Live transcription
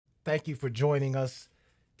Thank you for joining us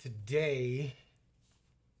today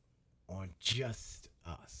on Just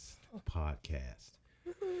Us podcast.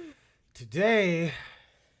 Today,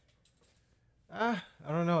 I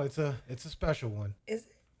don't know. It's a special one. Is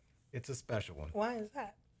it? It's a special one. Why is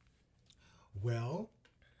that? Well,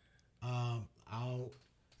 I'll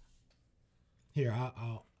here.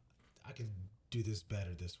 I can do this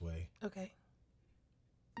better this way. Okay.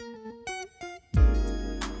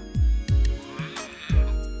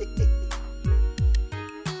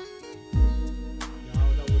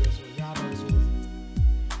 Y'all know what this was. Y'all know this was.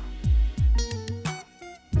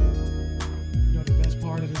 You know the best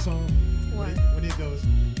part of the song? What? When it goes,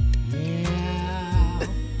 yeah.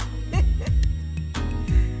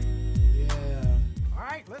 Yeah. All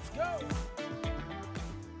right, let's go.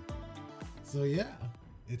 So yeah,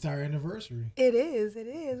 it's our anniversary. It is. It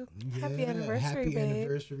is. Happy Yeah, anniversary, happy babe.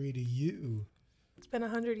 anniversary to you. It's been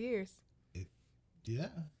 100 years. Yeah,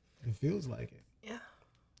 it feels like it. Yeah.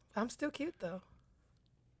 I'm still cute though.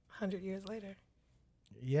 100 years later.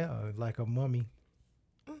 Yeah, like a mummy.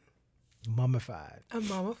 Mummified. I'm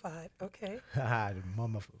mummified. Okay.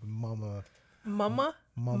 Mummified. Mummified.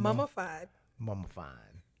 Mummified.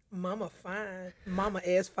 Mama fine. Mama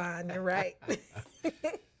is fine. You're right.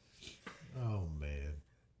 Oh man.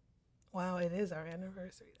 Wow, it is our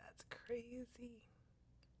anniversary. That's crazy.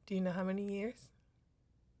 Do you know how many years?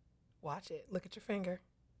 Watch it. Look at your finger.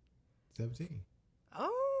 17.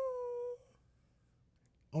 Oh.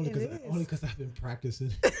 Only It because is. I've been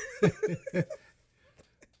practicing.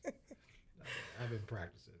 I've been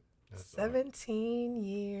practicing. That's all. 17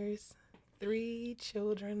 years. 3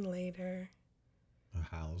 children later. A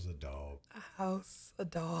house, a dog, A house, a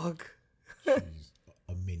dog. jeez,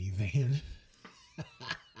 a minivan.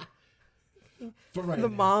 For right the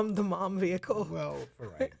now. mom vehicle. Well,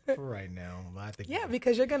 for right now, I think. Yeah,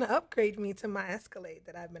 because you're gonna upgrade me to my Escalade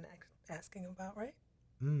that I've been asking about, right?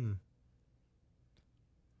 Mm.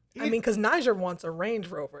 I mean, because Niger wants a Range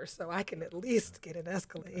Rover, so I can at least get an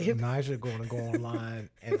Escalade. Nigel going to go online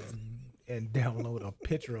and download a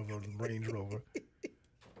picture of a Range Rover.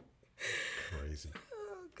 Crazy.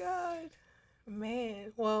 Oh God,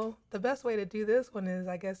 man. Well, the best way to do this one is,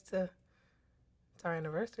 I guess, it's our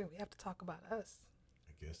anniversary. We have to talk about us.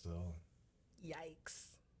 I guess so. Yikes.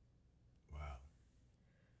 Wow.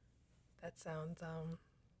 That sounds.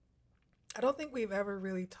 I don't think we've ever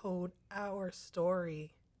really told our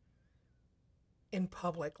story in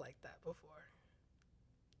public like that before.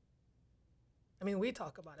 I mean, we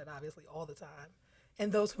talk about it obviously all the time.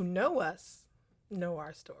 And those who know us know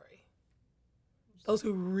our story. Those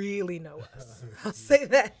who really know us. I'll say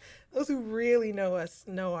that. Those who really know us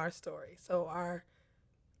know our story. So our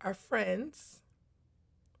friends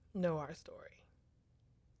know our story.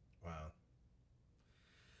 Wow.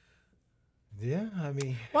 Yeah, I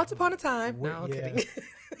mean, Once upon a time. We're- No, I'm yeah. kidding.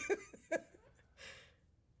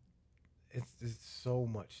 it's so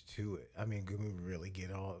much to it. I mean, can we really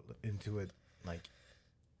get all into it? Like,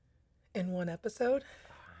 In one episode?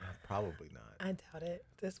 probably not. I doubt it.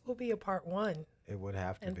 This will be a part 1. It would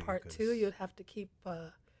have to And be. part 2, 'cause- you'd have to keep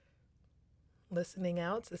listening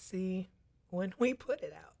out to see when we put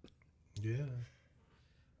it out. Yeah.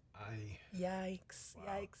 Yikes, Wow.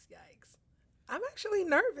 yikes, yikes. I'm actually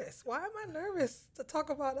nervous. Why am I nervous to talk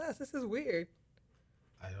about us? This is weird.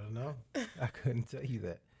 I don't know. I couldn't tell you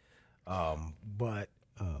that. But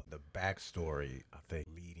the backstory, I think,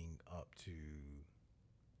 leading up to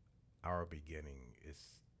our beginning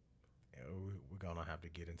is, we're gonna have to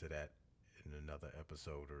get into that in another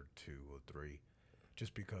episode or 2 or 3,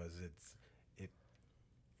 just because it's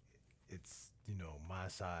my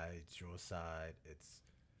side, it's your side, it's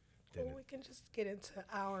then Well, we can just get into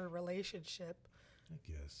our relationship. I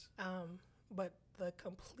guess But the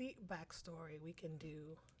complete backstory we can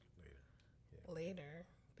do later. later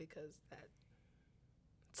because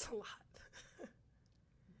it's a lot.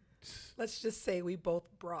 Let's just say we both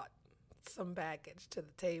brought some baggage to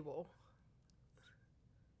the table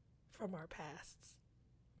from our pasts.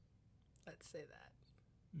 Let's say that.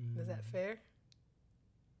 Is that fair?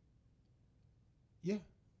 Yeah,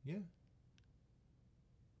 yeah,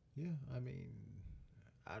 yeah. I mean,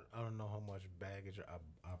 I don't know how much baggage I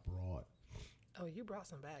brought. Oh, you brought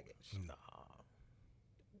some baggage. Nah,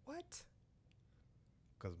 What?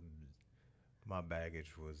 because my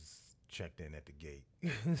baggage was checked in at the gate.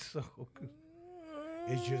 So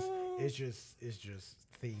it's just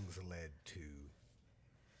things led to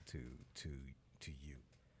you.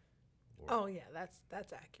 Or- Oh yeah,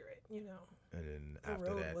 that's accurate. And then The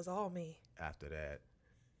road was all me. after that,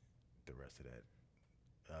 the rest of that,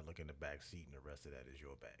 I look in the back seat, and the rest of that is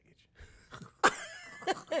your baggage.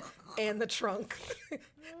 and the trunk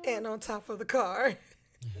and on top of the car.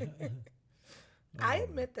 I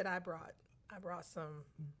admit that I brought Well,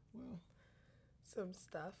 some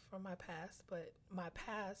stuff from my past, but my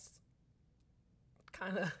past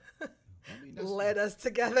kind of I mean, that's led us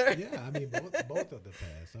together. yeah. I mean, both of the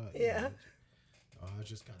past. Yeah. I was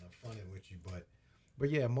just kind of funning with you, but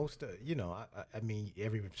yeah, most I mean,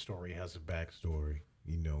 every story has a backstory,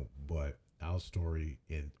 but our story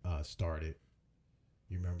started.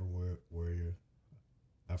 You remember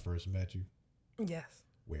I first met you? Yes.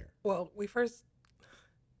 Where? Well, it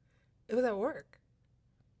was at work,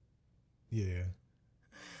 Yeah.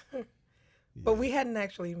 but Yeah. we hadn't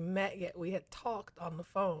actually met yet. We had talked on the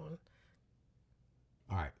phone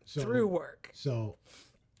All right. So through work. So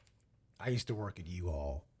I used to work at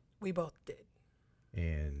U-Haul, We both did.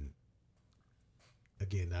 and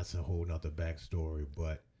again, that's a whole nother backstory.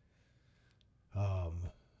 But um,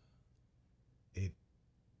 it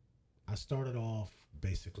I started off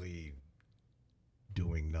basically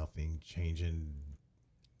doing nothing, changing,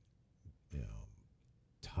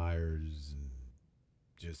 tires and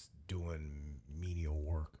just doing menial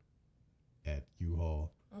work at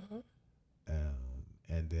U-Haul, Hmm.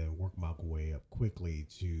 and then work my way up quickly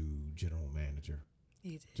to general manager,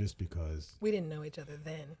 You did. just because We didn't know each other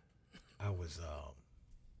then. I was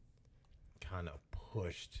kind of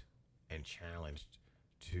pushed and challenged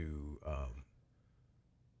to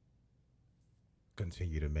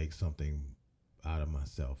continue to make something out of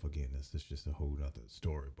myself. Again, this is just a whole other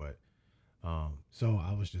story, but so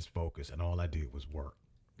I was just focused, and all I did was work,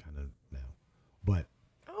 kind of now. But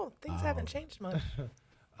Oh, things haven't changed much.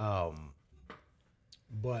 um,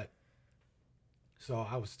 but so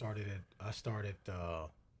I started at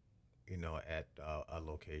a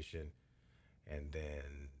location, and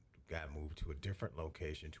then got moved to a different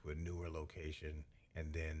location, to a newer location,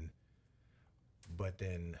 and then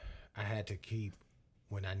I had to keep,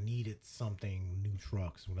 when I needed something, new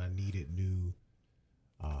trucks, when I needed new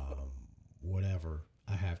um, whatever,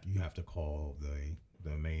 you have to call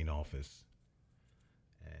the main office,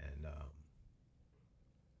 and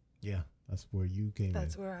yeah, that's where you came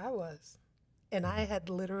That's in. where I was. And I had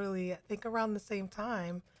literally, I think around the same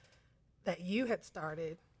time that you had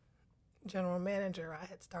started general manager, I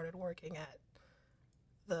had started working at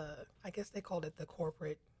I guess they called it the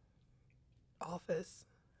corporate office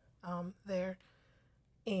there.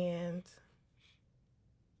 And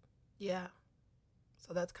yeah,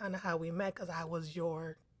 so that's kind of how we met because I was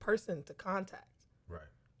your person to contact. Right.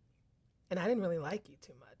 And I didn't really like you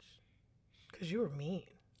too much because you were mean.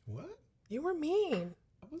 What? You were mean.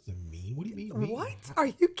 I wasn't mean. What do you mean? Mean? What? Are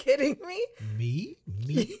you kidding me? Me?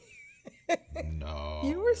 Me? No.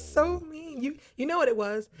 You were so mean. You know what it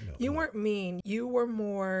was? No, You what? weren't mean. You were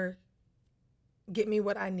more get me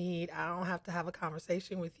what I need. I don't have to have a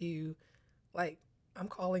conversation with you. Like, I'm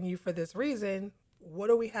calling you for this reason. What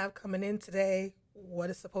do we have coming in today? What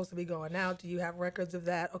is supposed to be going out? Do you have records of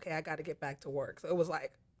that? Okay, I got to get back to work. So it was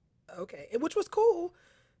like, okay, which was cool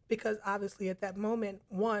because obviously at that moment,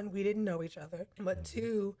 one, we didn't know each other, but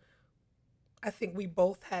two, I think we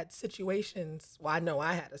both had situations. Well, I know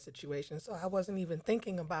I had a situation, so I wasn't even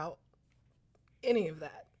thinking about any of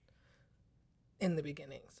that in the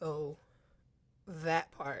beginning. So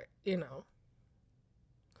that part,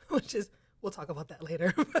 which is, we'll talk about that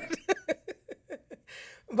later.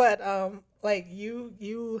 But like you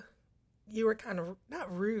were kind of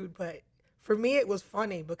not rude, but for me it was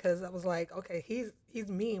funny because I was like, okay, he's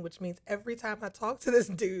mean, which means every time I talk to this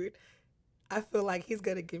dude, I feel like he's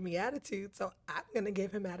gonna give me attitude, so I'm gonna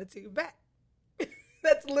give him attitude back.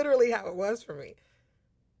 That's literally how it was for me.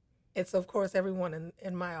 And so of course everyone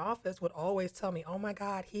in my office would always tell me, oh my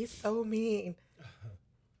God, he's so mean.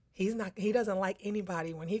 He doesn't like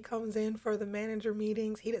anybody. When he comes in for the manager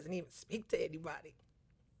meetings, he doesn't even speak to anybody.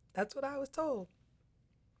 That's what I was told.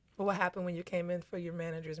 But what happened when you came in for your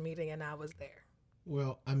manager's meeting and I was there?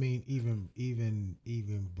 Well, I mean,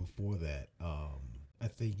 even before that, I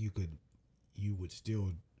think you would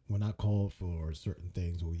still, when I called for certain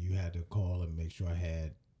things, where you had to call and make sure I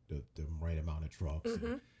had the right amount of trucks,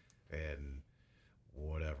 Mm-hmm. and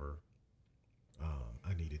whatever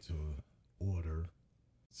I needed to order.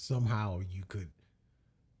 Somehow you could,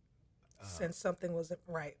 Since something wasn't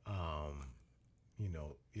right.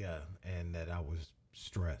 yeah, and that I was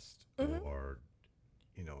stressed, Mhm. or,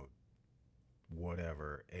 you know,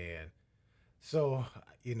 whatever. And so,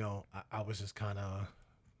 I was just kind of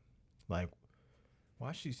like,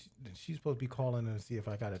 why she's supposed to be calling to see if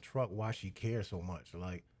I got a truck? Why she cares so much?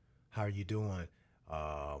 Like, how are you doing?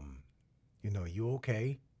 You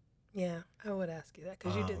okay? Yeah, I would ask you that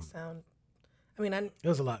because you did Um, sound. I mean,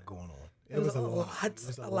 There's a lot going on. It was a lot, It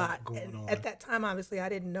was a lot. going And on. at that time, obviously, I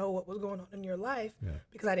didn't know what was going on in your life Yeah.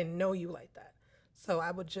 because I didn't know you like that. So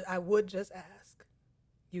I would just ask,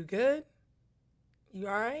 "You good? You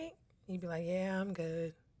all right?" You'd be like, "Yeah, I'm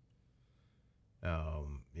good."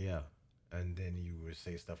 Yeah. And then you would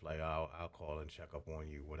say stuff like, I'll call and check up on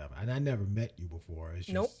you, whatever. And I never met you before. It's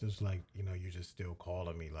Nope. just like, you're just still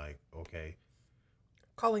calling me like, okay.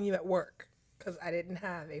 Calling you at work because I didn't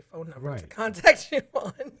have a phone number to Right. contact you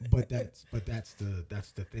on. But that's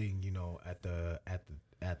the thing,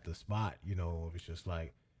 at the spot, it was just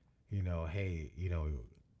like, hey,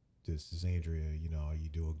 this is Andrea, are you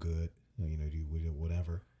doing good? Do you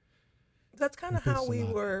whatever. That's kind of It how takes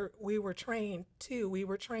a lot. we were trained too. We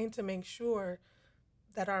were trained to make sure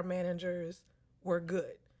that our managers were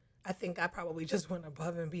good. I think I probably just went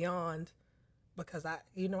above and beyond because I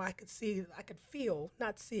could see, I could feel,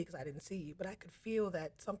 not see because I didn't see you, but I could feel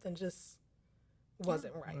that something just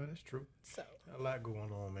wasn't right. Well, that's true. So, A lot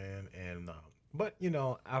going on, man. And but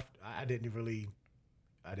I didn't really,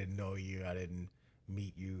 I didn't know you, I didn't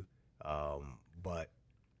meet you, but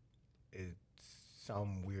in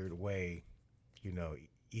some weird way,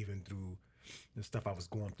 even through the stuff I was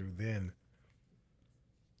going through then,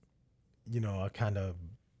 I kind of,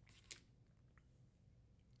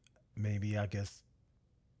 maybe I guess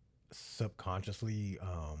subconsciously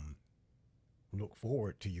look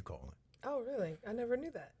forward to you calling. oh, really? I never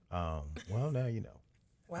knew that. Well, now you know.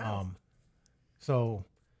 Wow. So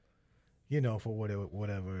for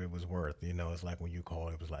whatever it was worth, it's like when you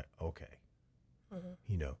called, it was like, okay,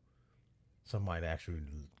 Mhm. somebody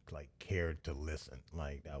actually like cared to listen.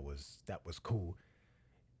 Like that was cool.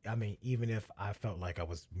 I mean, even if I felt like I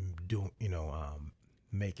was doing,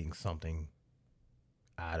 making something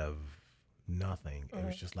out of nothing, it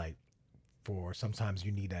was just like, for sometimes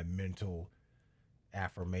you need that mental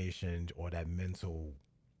affirmation or that mental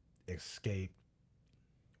escape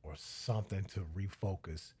or something to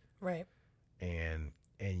refocus, Right. and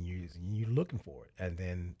you're looking for it, and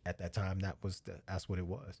then at that time that's what it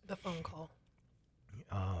was. The phone call.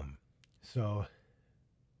 So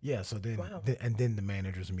yeah, so then, Wow. and then the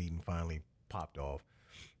managers meeting finally popped off,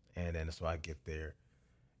 and then so I get there,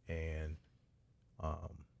 and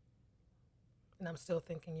um And I'm still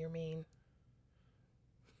thinking you're mean.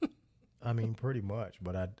 I mean, pretty much,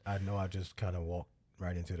 but I know I just kind of walked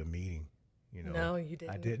right into the meeting. No, you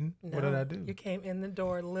didn't. I didn't. No, What did I do? you came in the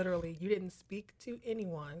door literally. You didn't speak to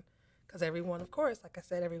anyone because everyone, of course, like I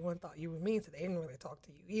said, everyone thought you were mean, so they didn't really talk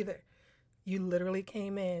to you either. You literally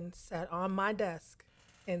came in, sat on my desk,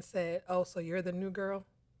 and said, "Oh, so you're the new girl?"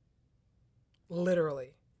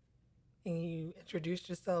 Literally. And you introduced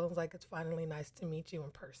yourself and was like, "It's finally nice to meet you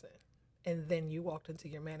in person." And then you walked into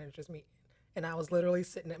your manager's meeting. And I was literally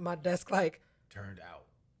sitting at my desk like, Turned out.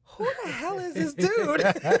 who the hell is this dude?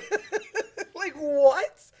 Like,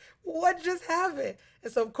 what? What just happened?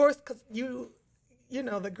 And so, of course, because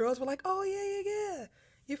the girls were like, "Oh, yeah.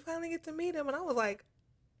 You finally get to meet him." And I was like,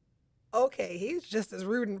 okay, he's just as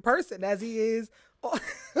rude in person as he is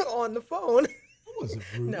on the phone. I wasn't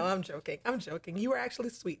rude. No, I'm joking. I'm joking. You were actually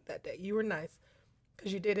sweet that day. You were nice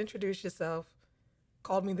because you did introduce yourself,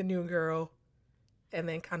 called me the new girl, and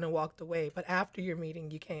then kind of walked away. But after your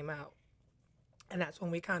meeting, you came out. And that's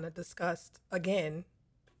when we kind of discussed again,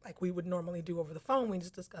 like we would normally do over the phone. We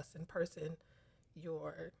just discussed in person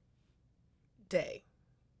your day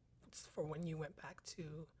for when you went back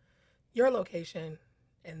to your location.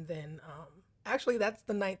 And then actually, that's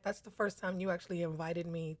the first time you actually invited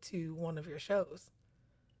me to one of your shows.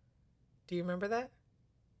 Do you remember that?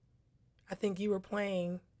 I think you were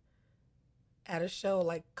playing at a show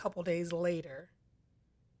like a couple days later.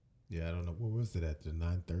 Yeah, I don't know. What was it at the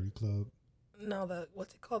 9:30 club? No,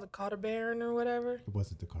 what's it called? The Carter Baron or whatever? It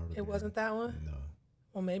wasn't the Carter. It wasn't that one? No.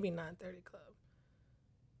 Well, maybe 9:30 Club.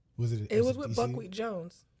 Was it? It was with DC? Buckwheat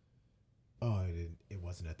Jones. Oh, it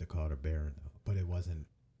wasn't at the Carter Baron though. But it wasn't.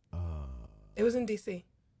 It was in DC.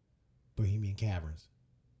 Bohemian Caverns.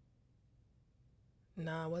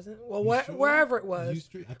 No, it wasn't. Well, You sure? wherever it was.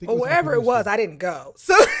 I think But wherever it was, I didn't go.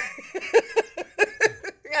 So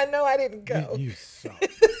I know I didn't go. You suck.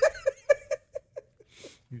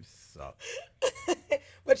 You suck.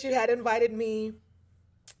 But you had invited me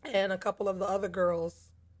and a couple of the other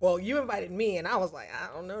girls. Well, you invited me, and I was like,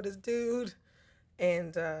 I don't know this dude.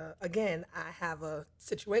 And again, I have a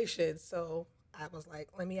situation, so I was like,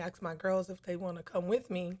 let me ask my girls if they want to come with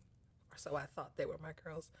me. Or so I thought they were my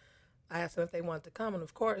girls. I asked them if they wanted to come, and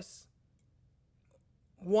of course,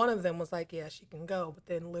 one of them was like, yeah, she can go. But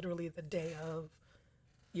then literally the day of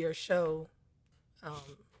your show,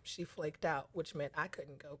 she flaked out, which meant I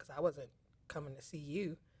couldn't go because I wasn't coming to see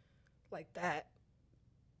you like that.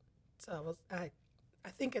 So I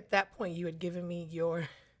think at that point you had given me your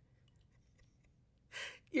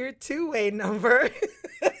two-way number.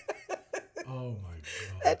 Oh my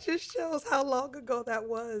God. That just shows how long ago that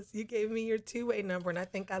was. You gave me your two-way number, and I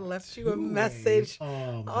think I left you a Two-way? message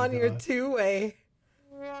Oh my on your God. two-way.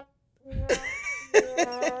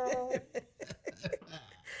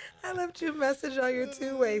 I left you a message on your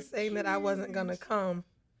two-way saying that I wasn't gonna come.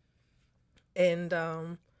 And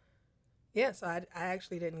yeah, so I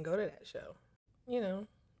actually didn't go to that show. You know,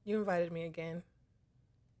 you invited me again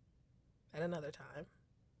at another time.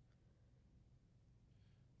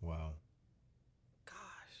 Wow.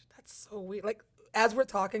 Gosh, that's so weird. Like, as we're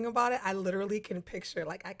talking about it, I literally can picture,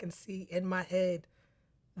 like, I can see in my head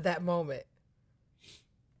that moment.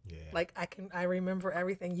 Yeah. Like, I remember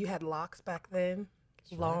everything. You had locks back then,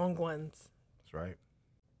 That's right. long ones. That's right.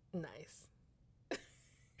 Nice.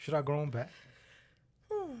 Should I grow them back?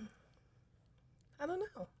 I don't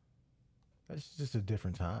know. It's just a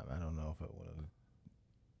different time. I don't know if I want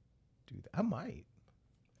to do that. I might.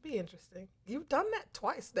 Be interesting. You've done that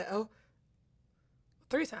twice now.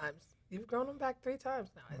 3 times. You've grown them back 3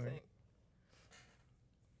 times now, I think.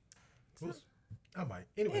 Well, I might.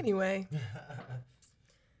 Anyway,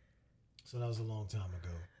 So that was a long time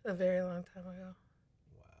ago. a very long time ago.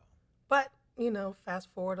 Wow. But, you know, fast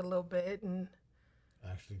forward a little bit, and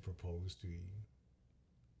Actually proposed to you.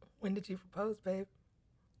 when did you propose, babe?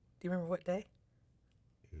 Do you remember what day?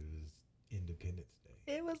 It was Independence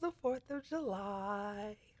Day. It was the 4th of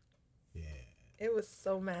July. Yeah. It was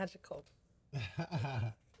so magical.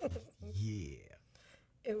 Yeah.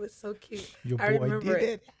 It was so cute. Your I boy remember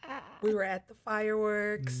did it. We were at the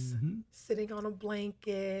fireworks, Mhm. sitting on a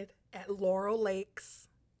blanket at Laurel Lakes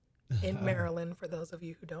in Maryland, for those of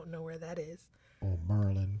you who don't know where that is. Or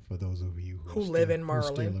Maryland, for those of you Who live in who's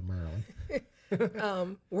still Maryland. in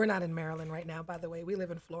Maryland. We're not in Maryland right now, by the way. We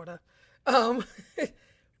live in Florida.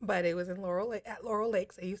 But it was in at Laurel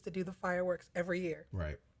Lakes. They used to do the fireworks every year.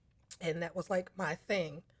 Right. And that was like my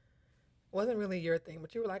thing. It wasn't really your thing,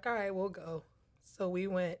 but you were like, all right, we'll go. So we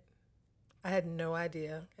went. I had no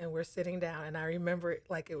idea. And we're sitting down. And I remember it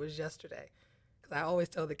like it was yesterday. Because I always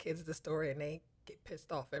tell the kids the story and they get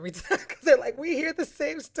pissed off every time. Because they're like, we hear the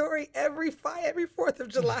same story every 4th of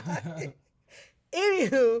July.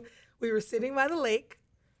 Anywho, we were sitting by the lake.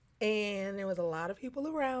 And there was a lot of people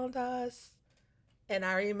around us. And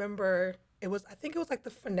I remember I think it was like the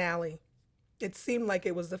finale. It seemed like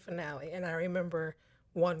it was the finale. And I remember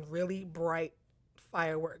one really bright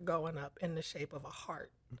firework going up in the shape of a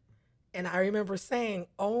heart. And I remember saying,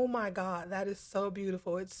 oh my God, that is so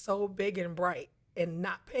beautiful. It's so big and bright. And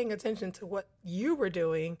not paying attention to what you were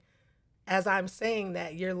doing. As I'm saying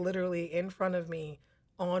that, you're literally in front of me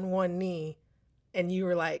on one knee. And you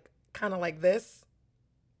were like, kind of like this,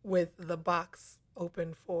 with the box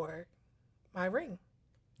open for my ring.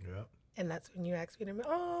 Yep. And that's when you asked me to,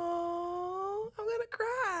 oh, I'm going to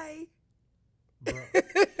cry. Bro.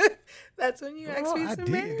 That's when you asked me I to did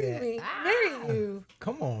marry that. me. Marry you.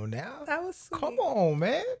 Come on now. That was sweet. Come on,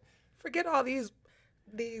 man. Forget all these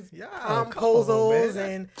Yeah, promposals come on, man.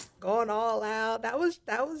 and going all out. That was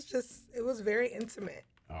just, it was very intimate.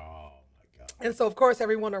 Oh my God. And so, of course,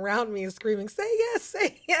 everyone around me is screaming, say yes,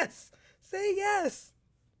 say yes, say yes.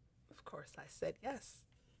 Of course, I said yes.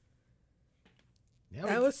 Now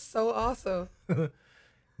That was so awesome.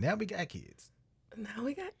 now we got kids. Now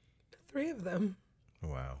we got 3 of them.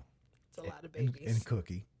 Wow. It's a lot of And babies.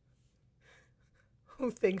 Cookie.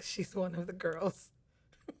 Who thinks she's one of the girls?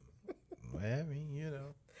 Well, I mean, you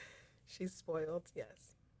know. She's spoiled,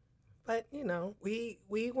 yes. But, you know, we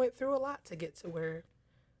went through a lot to get to where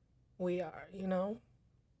we are, you know,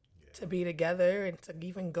 to be together and to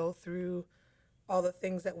even go through all the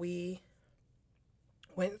things that we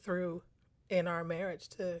went through in our marriage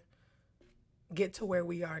to get to where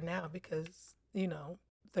we are now. Because, you know,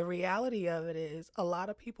 the reality of it is a lot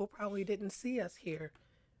of people probably didn't see us here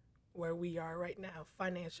where we are right now.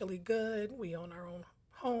 Financially good. We own our own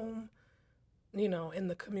home, you know, in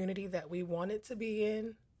the community that we wanted to be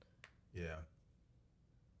in. Yeah.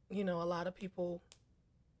 You know, a lot of people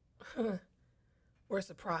were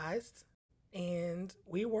surprised, and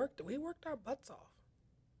we worked our butts off.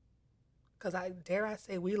 Because I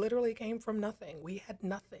say, we literally came from nothing. We had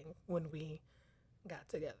nothing when we got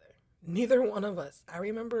together. Neither one of us. I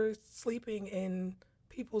remember sleeping in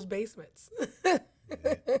people's basements. Yeah.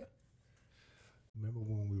 Remember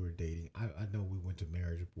when we were dating? I know we went to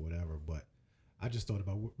marriage or whatever, but I just thought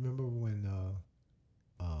about, remember when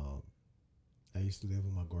I used to live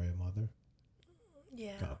with my grandmother?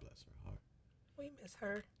 Yeah. God bless her heart. We miss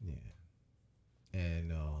her. Yeah.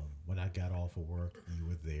 And when I got off of work, you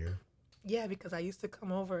were there. Yeah, because I used to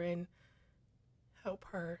come over and help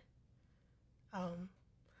her. Um,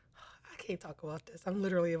 I can't talk about this. I'm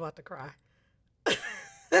literally about to cry.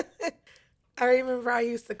 I remember I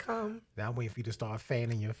used to come. Now I'm waiting for you to start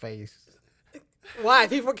fanning your face. Why?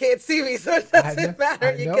 People can't see me, so it I know, doesn't matter.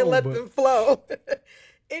 I You know, can let but them flow.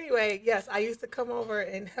 Anyway, yes, I used to come over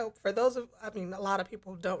and help. For those of, I mean, a lot of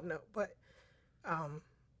people don't know, but um,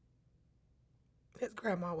 his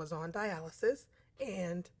grandma was on dialysis,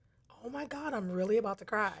 and oh my God, I'm really about to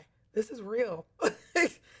cry. This is real.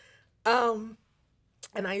 um,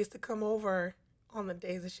 and I used to come over on the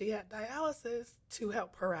days that she had dialysis to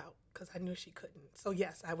help her out because I knew she couldn't. So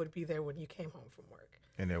yes, I would be there when you came home from work.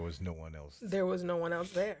 and there was no one else. There was no one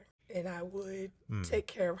else there, and I would Mm. take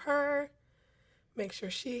care of her, make sure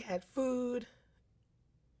she had food.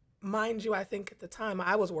 Mind you, I think at the time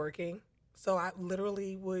I was working, so I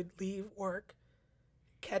literally would leave work,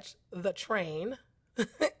 catch the train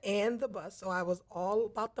and the bus. So I was all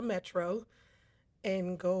about the metro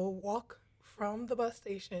and go walk from the bus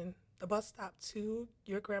station, the bus stop to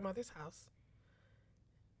your grandmother's house,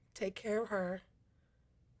 take care of her,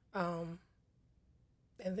 um,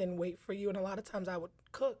 and then wait for you. And a lot of times I would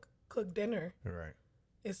cook dinner, Right.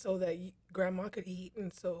 and so that grandma could eat,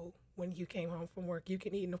 and so when you came home from work, you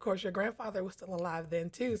can eat. And of course, your grandfather was still alive then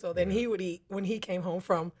too, so then he would eat when he came home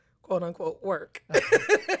from quote unquote work.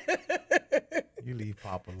 You leave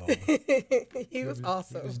Pop alone. He was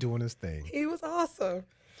awesome. He was doing his thing. He was awesome.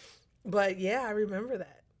 But yeah, I remember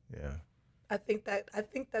that. Yeah. I think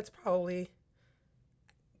that's probably,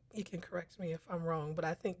 you can correct me if I'm wrong, but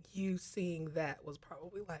I think you seeing that was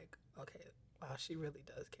probably like, okay, wow, she really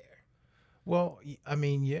does care. Well, I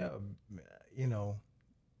mean, yeah, you know,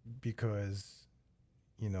 because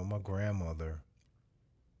my grandmother,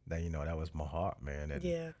 that was my heart, man, and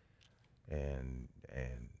Yeah. and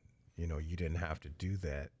you didn't have to do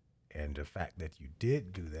that, and the fact that you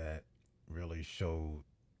did do that really showed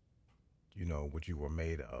what you were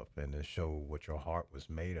made of, and it showed what your heart was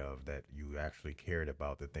made of, that you actually cared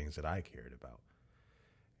about the things that I cared about.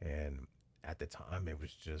 And at the time it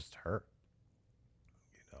was just her,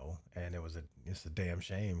 and it's a damn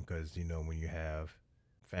shame because when you have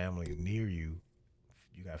family near you,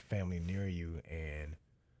 you got family near you, and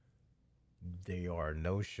they are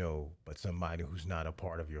no show, but somebody who's not a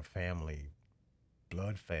part of your family,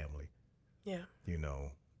 blood family, Yeah. you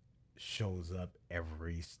know, shows up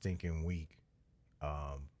every stinking week.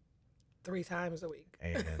 Um, 3 times a week.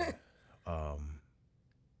 and um,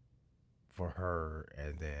 for her,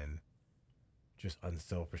 and then just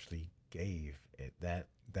unselfishly gave it, that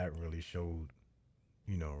really showed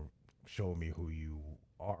me who you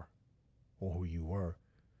are, or who you were.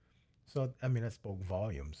 So I mean, that spoke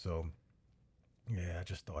volumes. So yeah, I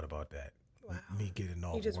just thought about that. Wow. Me getting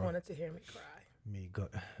off You just work, wanted to hear me cry me go,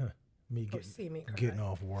 me or see me cry. getting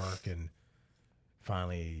off work, and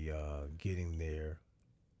finally getting there,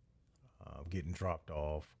 getting dropped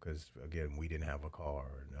off, because again we didn't have a car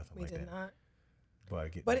or nothing We like did that. not.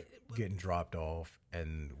 But getting dropped off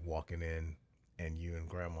and walking in, and you and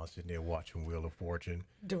Grandma sitting there watching Wheel of Fortune.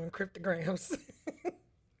 Doing cryptograms.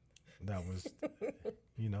 That was,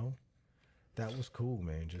 you know, that was cool,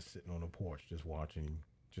 man. Just sitting on the porch, just watching,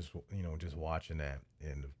 just watching that,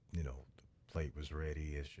 and the plate was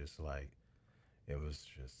ready. It's just like, it was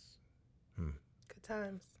just, Good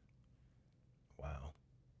times. wow.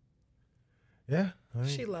 Yeah,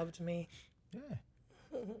 She loved me. yeah,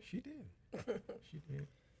 she did. She did.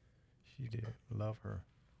 She did. Love her.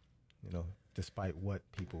 Despite what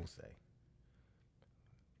people say.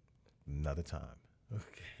 Another time.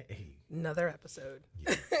 Okay. Another episode.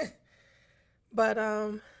 Yeah. But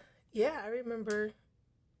yeah, I remember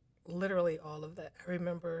literally all of that. I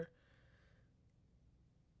remember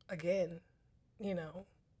again,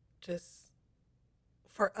 just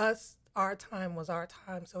for us, our time was our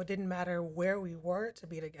time. So it didn't matter where we were to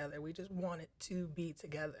be together. We just wanted to be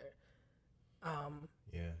together.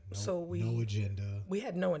 Yeah. No, So no agenda. We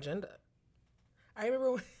had no agenda. I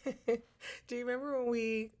remember do you remember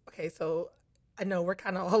when okay, so I know we're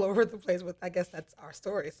kind of all over the place with, I guess that's our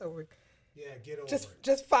story. So we're Yeah, get over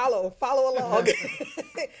just follow along.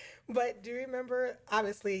 But do you remember,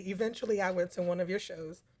 obviously, eventually I went to one of your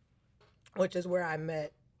shows, which is where I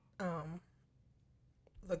met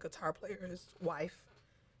the guitar player's wife.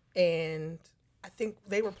 And I think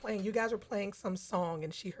you guys were playing some song,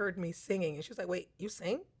 and she heard me singing, and she was like, wait, you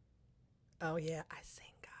sing? Oh yeah, I sing,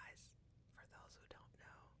 guys, for those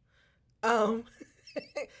who don't know.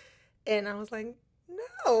 And I was like,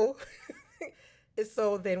 no. And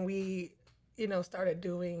so then we, started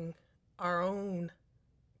doing our own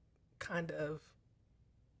kind of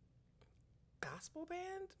gospel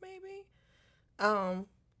band, maybe.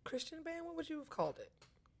 Christian band. What would you have called it?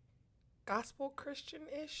 Gospel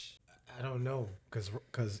Christian-ish. I don't know,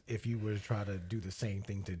 because if you were to try to do the same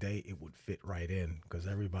thing today, it would fit right in, because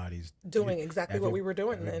everybody's Doing exactly what we were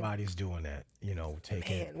doing then. Everybody's doing that,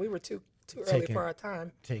 taking Man, we were too early for our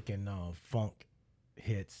time. taking funk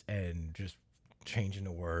hits and just changing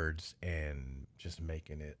the words and just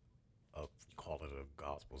making it call it a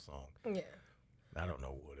gospel song. Yeah. I don't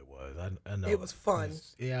know what it was. I know It was fun.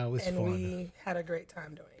 It was and fun. we had a great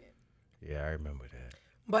time doing it. Yeah, I remember that.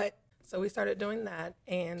 But so we started doing that,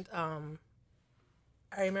 and I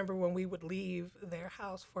remember when we would leave their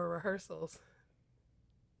house for rehearsals,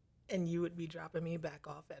 and you would be dropping me back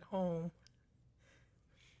off at home,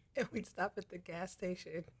 and we'd stop at the gas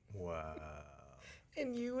station, Wow.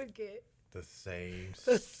 and you would get The same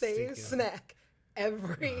same snack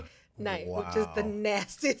every night, which is the Wow.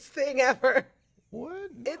 nastiest thing ever.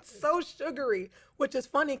 What? It's so sugary, which is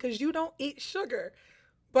funny because you don't eat sugar,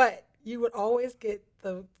 but you would always get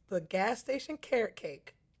the gas station carrot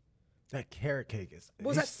cake. That carrot cake is.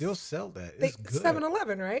 Was They that still sell that. They It's good.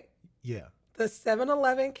 7-Eleven, right? Yeah. The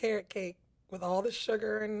 7-Eleven carrot cake with all the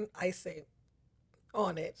sugar and icing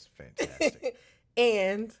on it. It's fantastic.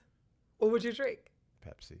 And what would you drink?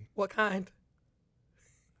 Pepsi. What kind?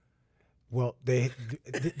 Well,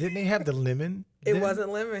 didn't they have the lemon? It then? wasn't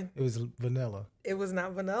lemon. It was vanilla. It was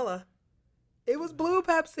not vanilla. It was blue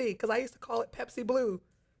Pepsi because I used to call it Pepsi Blue.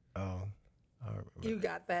 Oh, I remember. You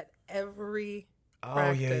got that every Oh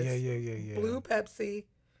practice. yeah. Blue Pepsi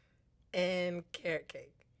and carrot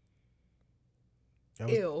cake. That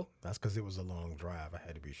was- Ew. That's because it was a long drive. I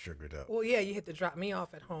had to be sugared up. Well, yeah, you had to drop me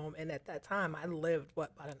off at home, and at that time, I lived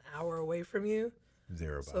about an hour away from you.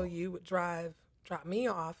 Thereabout. So you would drop me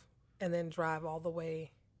off, and then drive all the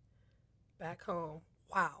way back home.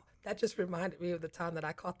 Wow, that just reminded me of the time that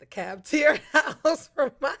I caught the cab to your house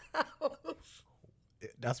from my house.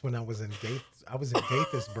 That's when I was in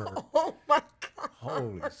Gaithersburg. Oh my God,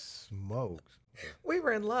 Holy smokes! we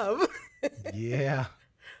were in love. Yeah,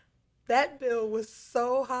 That bill was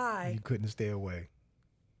so high you couldn't stay away.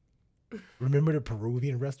 Remember the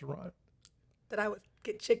Peruvian restaurant? that I would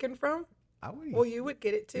get chicken from. I would. Well, you would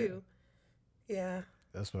get it too. Yeah,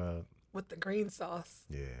 That's why. with the green sauce.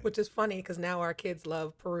 Yeah. Which is funny because now our kids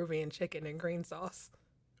love Peruvian chicken and green sauce.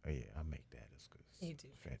 Oh yeah, I make that. It's good. You do.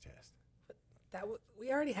 Fantastic.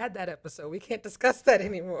 We already had that episode. We can't discuss that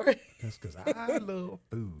anymore. That's because I love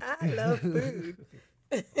food. I love food.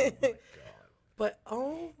 Oh my god. But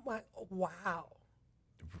wow,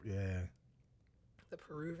 Yeah. the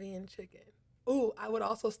Peruvian chicken. Ooh, I would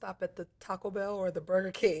also stop at the Taco Bell or the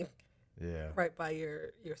Burger King Yeah. right by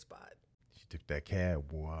your spot. She took that cab,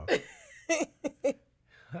 boy.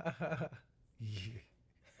 Yeah.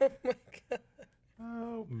 Oh my God.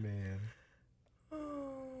 Oh man.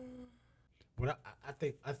 Oh. What I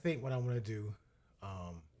think what I want to do,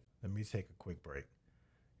 let me take a quick break,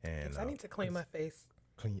 and I need to clean my face.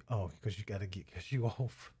 clean. Oh, because you gotta get you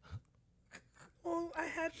off. Well,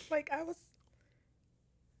 I was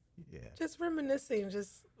Yeah. just reminiscing,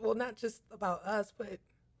 not just about us, but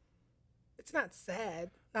it's not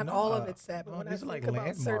sad. Not No, all of it's sad, but no, when I these are think like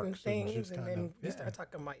about certain landmarks and things, just and kind then of- you yeah. start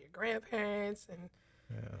talking about your grandparents, and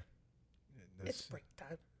Yeah. it's break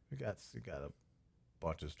time. You got a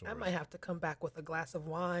bunch of stories. I might have to come back with a glass of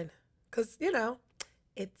wine, cause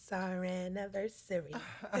it's our anniversary.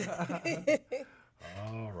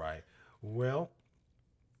 All right. Well,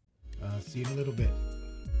 see you in a little bit.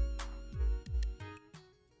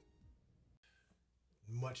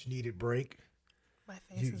 Much needed break. My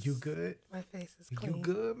face You good? My face is You clean.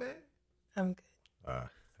 good, man? I'm good.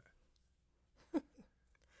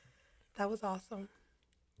 That was awesome.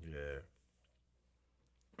 Yeah.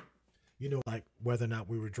 Like whether or not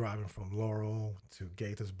we were driving from Laurel to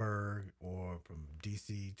Gaithersburg or from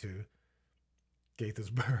DC to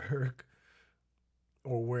Gaithersburg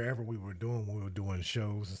or wherever we were doing when we were doing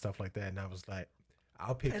shows and stuff like that. And I was like,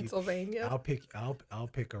 I'll pick Pennsylvania. I'll pick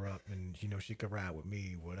her up and she could ride with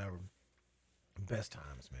me, whatever. Best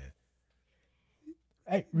times, man.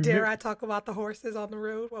 Hey, Dare I talk about the horses on the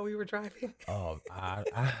road while we were driving? Oh,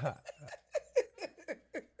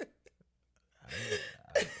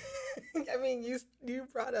 I mean, you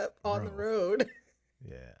brought up on the Bro. road.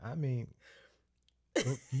 yeah. I mean,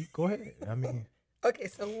 go ahead. I mean, Okay,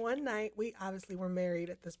 so one night we obviously were married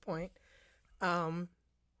at this point. I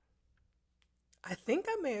think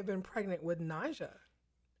I may have been pregnant with Naja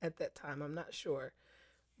at that time. I'm not sure,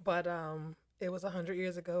 but it was 100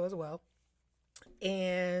 years ago as well,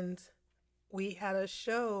 and we had a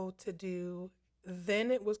show to do. Then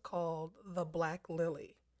it was called The Black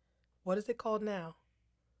Lily. What is it called now?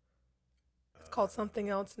 It's called something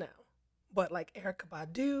else now. But like Erica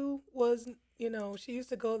Badu was, she used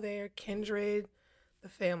to go there. Kindred, the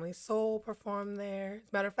Family Soul performed there.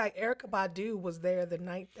 As a matter of fact, Erica Badu was there the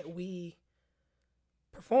night that we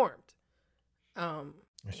performed.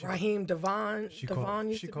 Raheem Devon used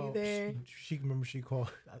to be there. She called.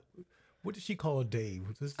 What did she call Dave?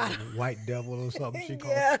 Was this the White Devil or something? She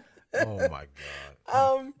called. Yeah. Oh my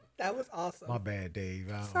God. That was awesome. My bad,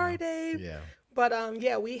 Dave. Sorry, Dave. Yeah. But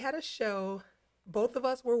yeah, we had a show. Both of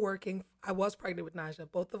us were working. I was pregnant with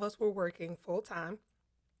Naja. Both of us were working full time.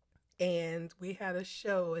 And we had a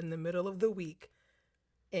show in the middle of the week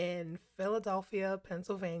in Philadelphia,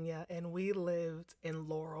 Pennsylvania, and we lived in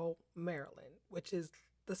Laurel, Maryland, which is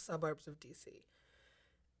the suburbs of DC.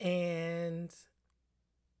 And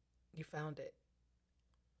you found it.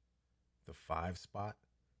 The 5 spot?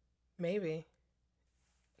 Maybe.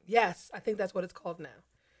 Yes, I think that's what it's called now.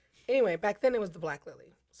 Anyway, back then it was the Black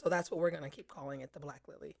Lily. So that's what we're going to keep calling it, the Black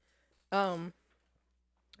Lily.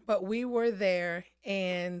 But we were there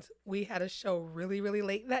and we had a show really, really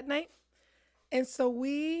late that night. And so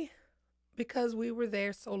because we were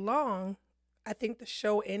there so long, I think the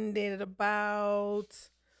show ended at about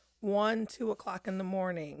 1, 2 o'clock in the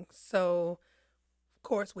morning. So, of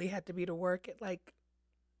course, we had to be to work at like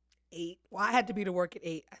 8. Well, I had to be to work at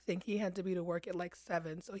 8. I think he had to be to work at like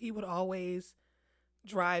 7. So he would always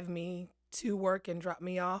drive me to work and drop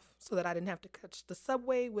me off so that I didn't have to catch the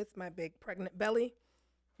subway with my big pregnant belly.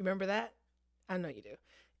 Remember that? I know you do.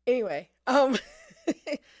 Anyway,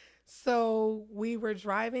 so we were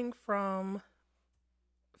driving from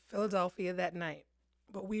Philadelphia that night,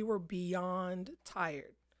 but we were beyond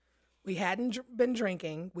tired. We hadn't been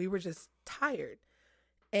drinking. We were just tired.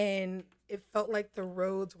 And it felt like the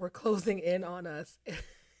roads were closing in on us.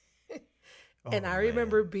 And I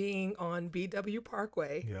remember being on BW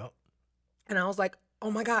Parkway. Yep. And I was like, oh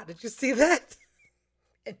my God, did you see that?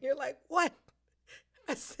 And you're like, what?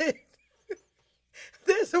 I said,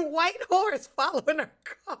 there's a white horse following our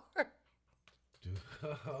car.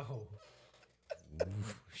 Oh.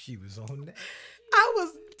 She was on that. I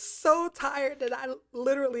was so tired that I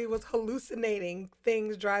literally was hallucinating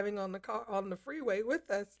things driving on the freeway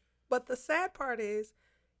with us. But the sad part is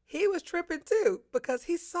he was tripping too because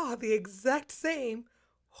he saw the exact same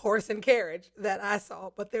horse and carriage that I saw,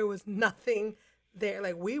 but there was nothing there.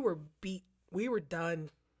 Like we were beat. We were done.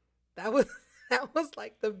 That was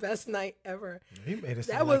like the best night ever. He made it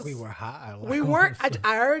sound like we were high. Like, we weren't.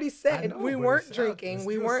 I already said we weren't drinking.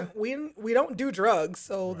 We don't do drugs,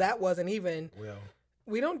 so right. That wasn't even. Well,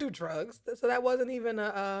 we don't do drugs, so that wasn't even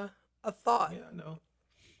a thought. Yeah, I know.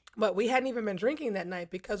 But we hadn't even been drinking that night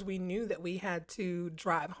because we knew that we had to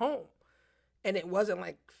drive home, and it wasn't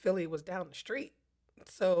like Philly was down the street.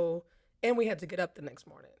 So, and we had to get up the next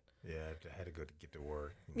morning. Yeah, I had to go to get to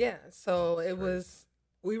work. Yeah, so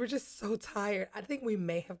we were just so tired. I think we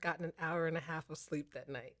may have gotten an hour and a half of sleep that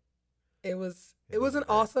night. It was an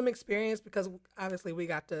awesome experience because obviously we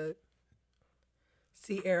got to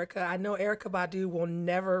see Erica. I know Erica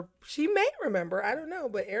Badu she may remember, I don't know,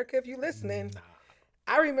 but Erica, if you're listening,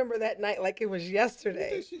 I remember that night like it was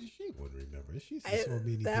yesterday. She wouldn't remember. She's so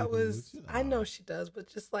many people. I know she does, but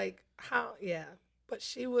just like how, yeah. But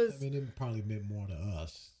she was. I mean, it probably meant more to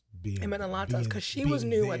us. It meant a lot to us because she was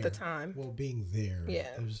new there, at the time. Well, being there,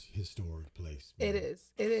 yeah, it was a historic place. Man. It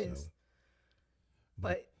is.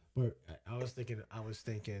 But I was thinking.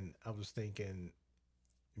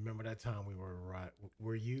 Remember that time we were right?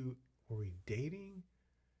 Were we dating?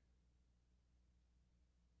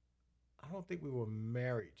 I don't think we were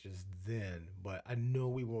married just then, but I know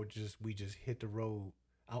we just hit the road.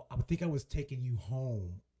 I think I was taking you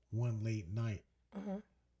home one late night. Mm-hmm.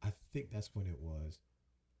 I think that's when it was.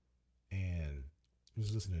 And I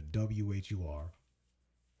was listening to WHUR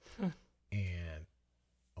and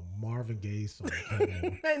a Marvin Gaye song came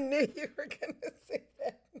on. I knew you were going to say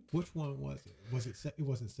that. Which one was it? It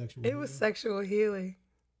wasn't Sexual Healing? It was Sexual Healing.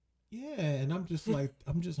 Yeah, and I'm just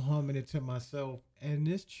humming it to myself. And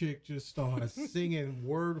this chick just started singing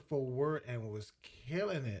word for word and was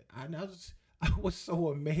killing it. I was so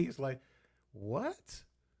amazed, like, what?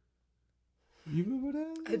 You remember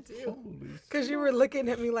that? I do. Because you were looking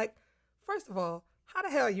at me like, first of all, how the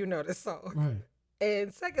hell you know this song? Right.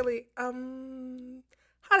 And secondly, how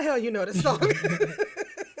the hell you know this song?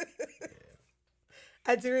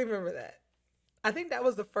 I do remember that. I think that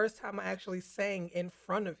was the first time I actually sang in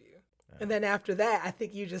front of you. And then after that, I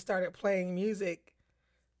think you just started playing music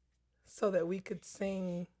so that we could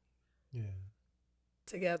sing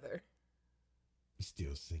together. We're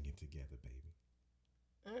still singing together, baby.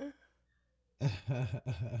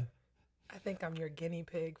 I think I'm your guinea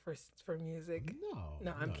pig for music.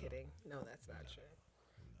 No, I'm kidding. No, that's not true.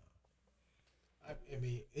 I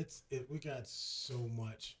mean, we got so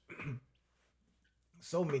much,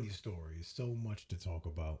 so many stories, so much to talk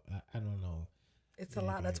about. I don't know. It's a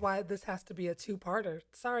lot. That's why this has to be a two-parter.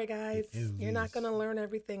 Sorry, guys. It You're not is. going to learn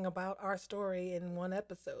everything about our story in one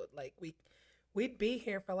episode. Like, we'd be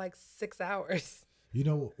here for like 6 hours. You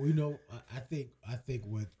know, I think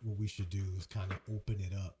what we should do is kind of open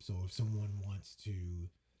it up. So if someone wants to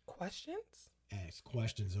Questions? ask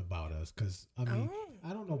questions about us, because I mean,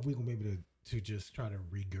 I don't know if we're gonna be able to just try to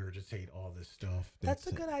regurgitate all this stuff. That's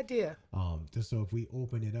a good idea. Just so if we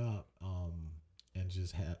open it up, and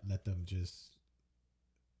just let them just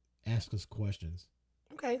ask us questions.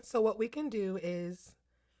 Okay, so what we can do is,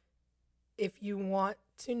 if you want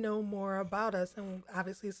to know more about us, and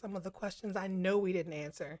obviously some of the questions I know we didn't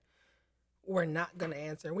answer, we're not going to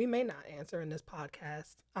answer. We may not answer in this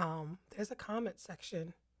podcast. There's a comment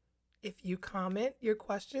section. If you comment your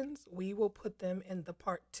questions, we will put them in the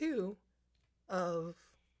part 2 of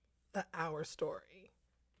the Our Story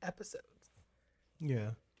episodes.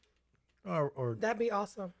 Yeah. Or That'd be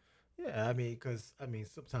awesome. yeah, I mean, because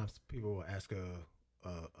sometimes people will ask a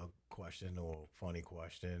question or funny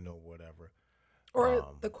question or whatever.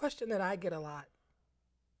 Or the question that I get a lot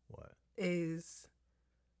What? is,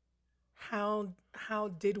 how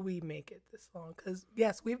did we make it this long? Because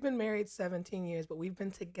yes, we've been married 17 years, but we've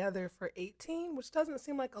been together for 18, which doesn't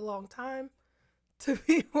seem like a long time to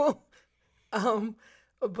people. But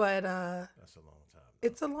That's a long time.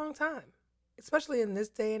 it's a long time, especially in this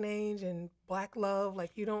day and age, and Black love.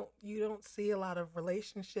 Like, you don't see a lot of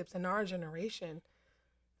relationships in our generation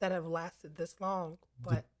that have lasted this long.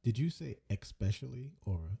 But Did you say especially,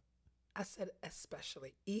 or I said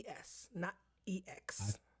especially, ES, not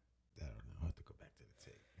EX. I don't know. I'll have to go back to the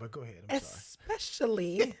tape. But go ahead. I'm sorry.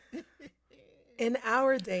 Especially in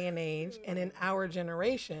our day and age and in our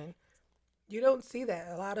generation, you don't see that.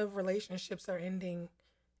 A lot of relationships are ending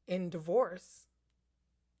in divorce,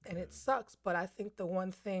 and it sucks. But I think the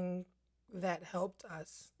one thing that helped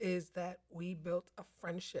us is that we built a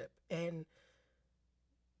friendship, and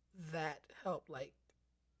that helped. Like,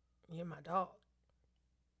 you're my dog.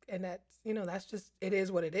 And that's just, it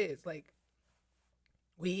is what it is. Like,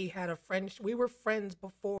 we had a friend, we were friends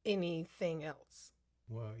before anything else.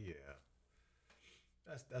 Well, yeah,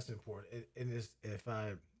 that's important. And it's, if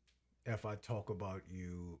I talk about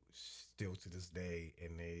you still to this day,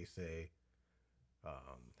 and they say,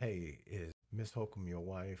 "Hey, is Miss Holcomb your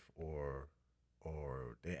wife?" or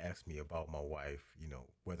they ask me about my wife,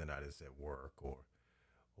 whether or not it's at work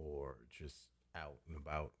or just out and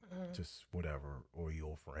about, just whatever, or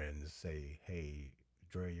your friends say, "Hey,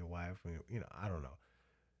 Dre, your wife," I don't know.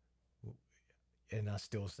 And I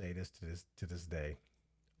still say this to this day.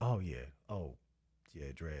 Oh yeah,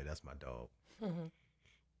 Dre, that's my dog. Mm-hmm.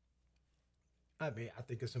 I mean, I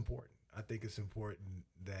think it's important. I think it's important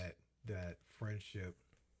that friendship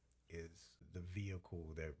is the vehicle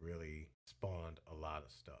that really spawned a lot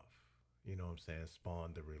of stuff. You know what I'm saying?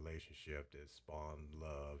 Spawned the relationship, that spawned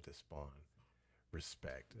love, that spawned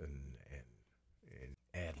respect and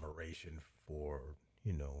admiration for,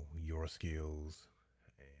 your skills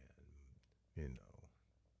and,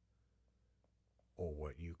 or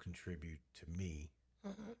what you contribute to me.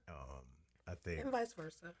 I think, And vice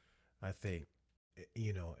versa. I think, it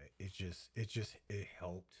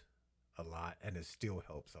helped a lot, and it still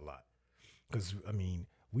helps a lot. Because,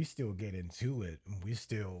 we still get into it, and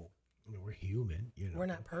we're human, We're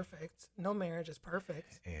not perfect. No marriage is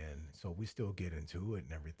perfect. And so we still get into it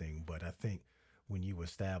and everything. But I think when you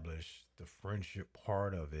establish the friendship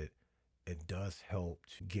part of it, it does help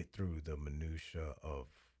to get through the minutia of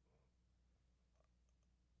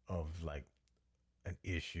like an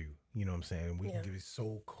issue. You know what I'm saying? We Yeah. can get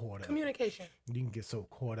so caught up. Communication. You can get so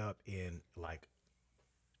caught up in like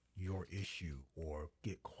your issue, or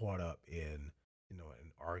get caught up in,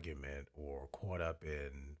 an argument, or caught up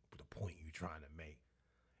in the point you're trying to make.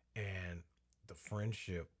 And the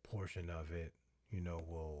friendship portion of it,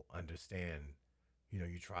 will understand,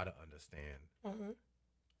 you try to understand Mm-hmm.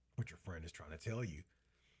 what your friend is trying to tell you,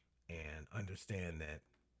 and understand that,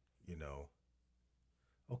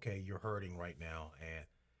 okay, you're hurting right now, and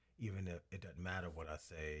even if it doesn't matter what I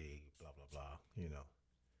say, blah, blah, blah,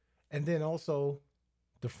 And then also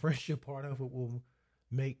the friendship part of it will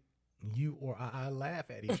make you or I laugh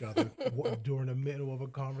at each other during the middle of a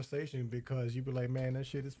conversation, because you be like, man, that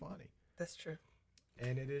shit is funny. That's true.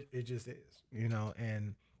 And it just is,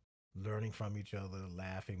 and learning from each other,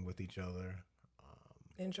 laughing with each other.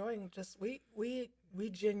 Enjoying, just we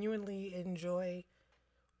genuinely enjoy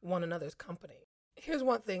one another's company. Here's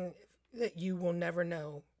one thing that you will never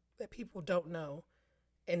know, that people don't know.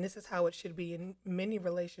 And this is how it should be in many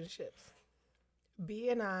relationships. B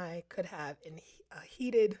and I could have a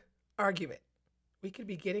heated argument. We could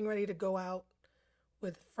be getting ready to go out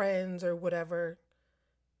with friends or whatever,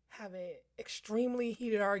 have an extremely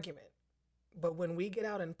heated argument. But when we get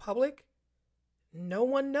out in public, no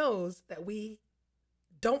one knows that we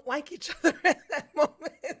don't like each other at that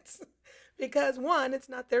moment. Because one, it's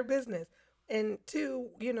not their business. And two,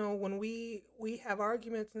 when we have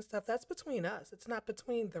arguments and stuff, that's between us. It's not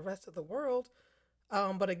between the rest of the world.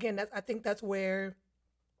 But again, I think that's where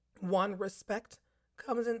one, respect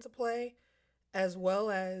comes into play, as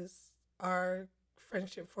well as our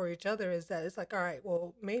friendship for each other. Is that it's like, all right,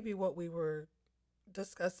 well, maybe what we were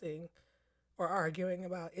discussing or arguing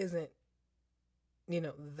about isn't,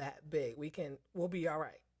 that big. We'll be all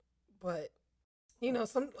right. But,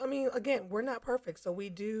 again, we're not perfect. So we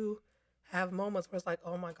do have moments where it's like,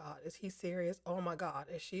 oh my God, is he serious? Oh my God,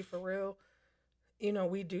 is she for real?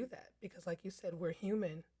 We do that because, like you said, we're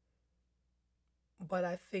human. But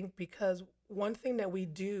I think because one thing that we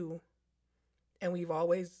do, and we've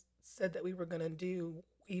always said that we were going to do,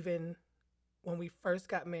 even when we first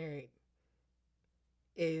got married,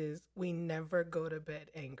 is we never go to bed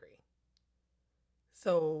angry.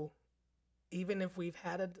 So even if we've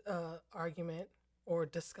had a argument or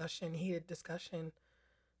heated discussion,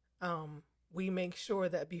 we make sure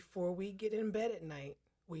that before we get in bed at night,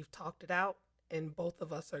 we've talked it out and both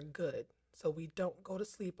of us are good. So we don't go to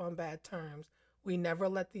sleep on bad terms. We never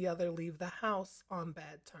let the other leave the house on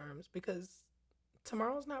bad terms because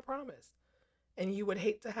tomorrow's not promised. And you would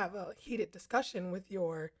hate to have a heated discussion with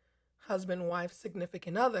your husband, wife,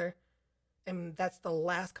 significant other, and that's the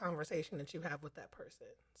last conversation that you have with that person.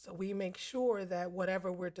 So we make sure that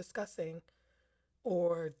whatever we're discussing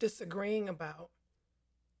or disagreeing about,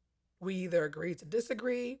 we either agree to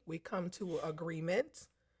disagree, we come to agreement,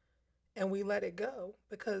 and we let it go.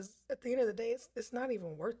 Because at the end of the day, it's not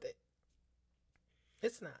even worth it.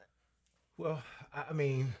 It's not. Well, I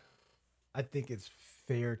mean, I think it's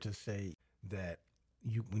fair to say that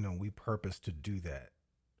we purpose to do that,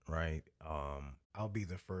 right? I'll be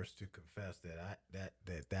the first to confess that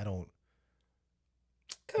that don't.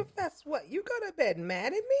 Confess what? You go to bed mad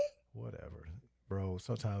at me? Whatever, bro.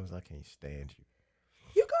 Sometimes I can't stand you.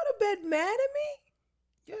 You go to bed mad at me?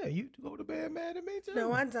 Yeah, you go to bed mad at me too.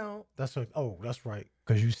 No, I don't. That's right.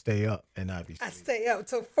 Because you stay up and I be. I stay up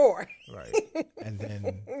till 4. Right, and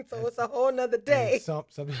then so it's a whole nother day.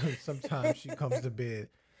 Sometimes she comes to bed,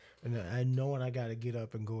 and I know when I gotta get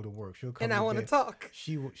up and go to work. She'll come. And I want to talk.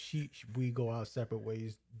 We go our separate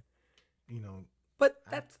ways,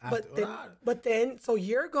 But then, so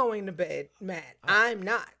you're going to bed mad. I'm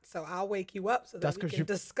not. So I'll wake you up so that we can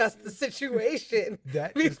discuss the situation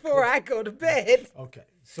before I go to bed. Okay.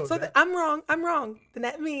 I'm wrong. Then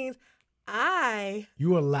that means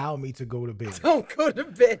you allow me to go to bed. Don't go to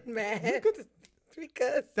bed mad.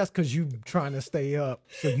 Because that's because you trying to stay up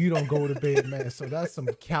so you don't go to bed mad. So that's some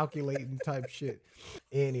calculating type shit.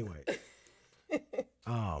 Anyway.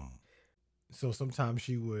 So sometimes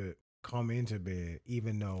she would come into bed,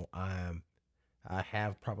 even though I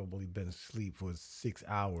have probably been asleep for 6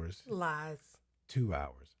 hours. Lies. 2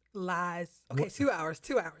 hours. Lies. Okay, 2 hours.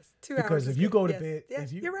 2 hours. 2 hours. Because if you go to bed,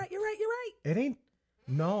 you're right. It ain't.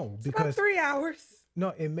 No, it's because about 3 hours. No,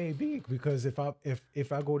 it may be because if I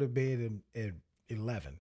go to bed at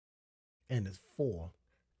 11 and it's 4,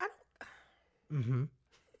 I don't. Mm-hmm.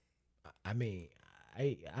 I mean,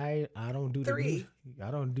 I don't do 3.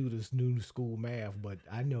 I don't do this new school math, but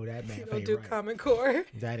I know that math you don't ain't do right. Common Core.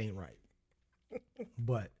 That ain't right.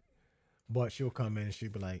 But she'll come in and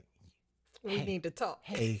she'll be like, we need to talk.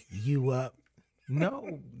 Hey, you up?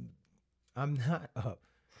 No, I'm not up.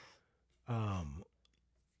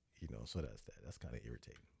 So that's kind of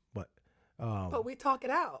irritating. But we talk it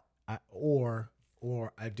out. Or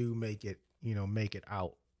I do make it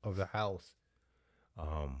out of the house,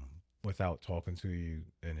 without talking to you,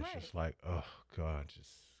 and it's just like, oh God, just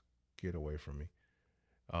get away from me.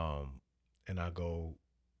 And I go,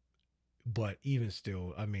 but even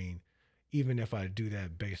still, I mean, even if I do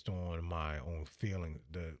that based on my own feeling,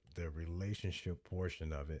 the relationship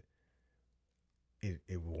portion of it,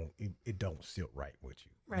 it don't sit right with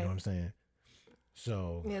you. Right. You know what I'm saying?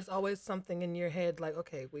 So there's always something in your head like,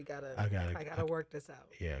 okay, I gotta work this out.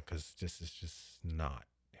 Yeah, because this is just not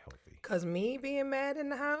healthy. Because me being mad in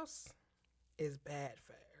the house is bad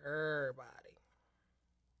for everybody.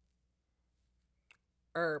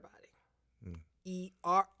 ERRYBODY.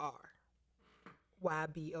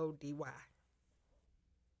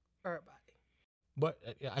 Everybody. But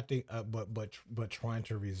I think, but trying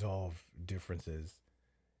to resolve differences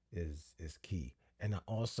is key. And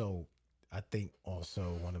I think also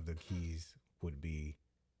one of the keys would be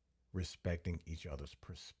respecting each other's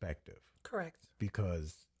perspective, Correct.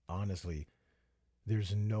 because honestly,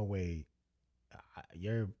 there's no way.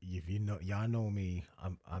 You're if you know y'all know me.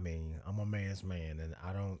 I mean I'm a man's man, and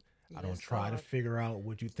I don't Yes, try to God. figure out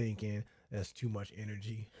what you're thinking. That's too much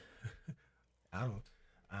energy. I don't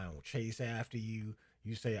I don't chase after you.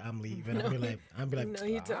 You say I'm leaving. No, I'll be like, no,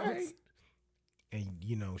 you all don't. right. And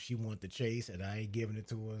she want the chase, and I ain't giving it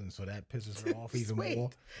to her, and so that pisses her off even Wait, more.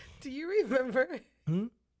 do you remember? Hmm?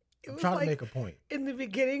 It I'm was trying to like make a point. in the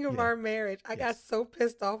beginning of Yeah. our marriage, I got Yes. so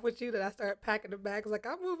pissed off with you that I started packing the bags. Like,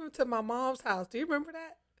 I'm moving to my mom's house. Do you remember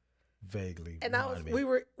that? Vaguely And remind me.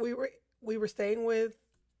 we were staying with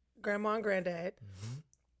grandma and granddad, Mhm.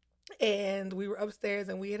 and we were upstairs,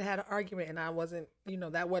 and we had an argument, and I wasn't,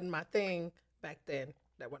 that wasn't my thing back then.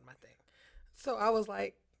 That wasn't my thing. So I was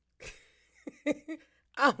like,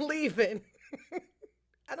 I'm leaving.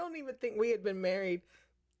 I don't even think we had been married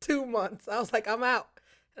 2 months. I was like, I'm out.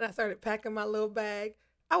 And I started packing my little bag.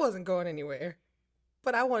 I wasn't going anywhere,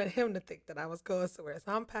 but I wanted him to think that I was going somewhere.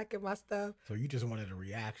 So I'm packing my stuff. So you just wanted a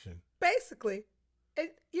reaction. Basically, and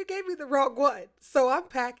you gave me the wrong one. So I'm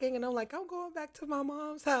packing and I'm like, I'm going back to my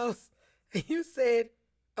mom's house. And you said,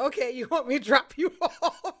 okay, you want me to drop you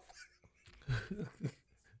off?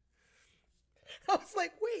 I was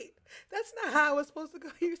like, wait, that's not how I was supposed to go.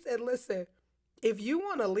 You said, listen, if you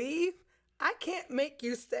want to leave, I can't make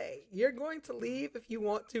you stay. You're going to leave if you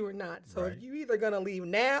want to or not. So Right. if you either going to leave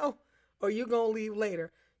now or you're going to leave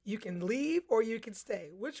later, you can leave or you can stay.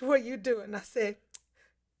 Which one you doing? I said,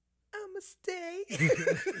 I'ma stay.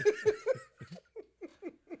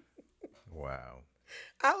 Wow.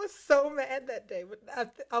 I was so mad that day, but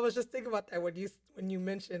I was just thinking about that when you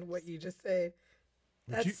mentioned what you just said.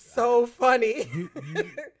 But That's you- so funny.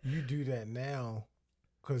 You do that now,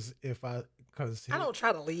 because I don't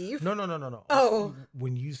try to leave. No. Oh.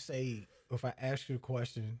 When you say, if I ask you a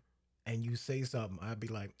question and you say something, I'd be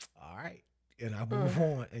like, all right, and I move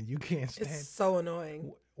on, and you can't stand. It's so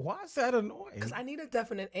annoying Why is that annoying? because I need a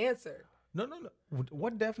definite answer. No.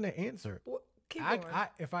 What definite answer? Well, keep going.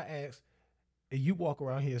 If I ask, you walk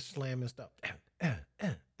around here slamming stuff. I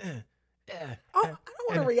don't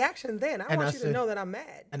want a reaction then. I and want I you said- to know that I'm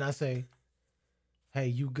mad. And I say, hey,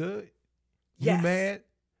 you good? You Yes. mad?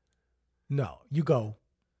 No. You go,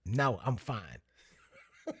 no, I'm fine.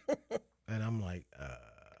 And I'm like,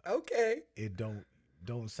 Okay. it don't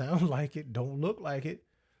sound like it, don't look like it.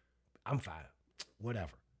 I'm fine.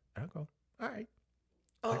 Whatever. And I go, all right.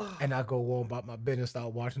 Oh. And I go on about my business,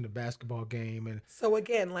 start watching the basketball game, and So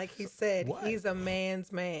again, like he said, what? he's a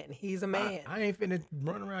man's man. He's a man. I ain't finna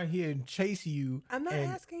run around here and chase you. I'm not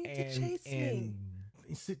and- asking you to chase me.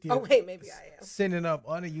 and sit there Oh wait, maybe I am. sending up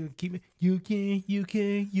under you, keep me. You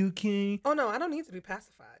can. Oh no, I don't need to be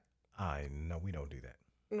pacified. I know we don't do that.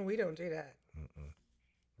 No, we don't do that.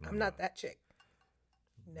 I'm not that chick.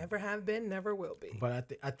 Never have been, never will be.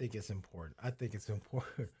 But I think it's important. I think it's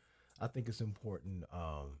important. I think it's important.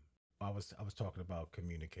 I was talking about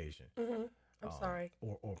communication. I'm sorry.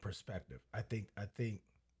 Or perspective. I think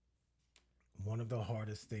one of the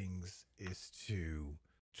hardest things is to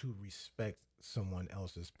respect someone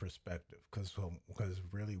else's perspective, because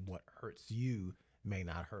really what hurts you may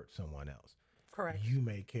not hurt someone else. Correct. You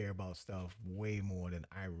may care about stuff way more than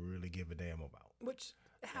I really give a damn about. Which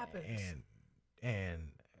happens.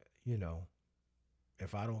 And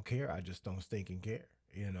if I don't care, I just don't stink and care.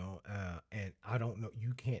 And I don't know.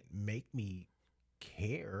 You can't make me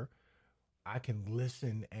care. I can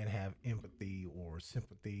listen and have empathy or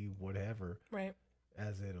sympathy, whatever, right.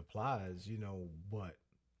 as it applies. But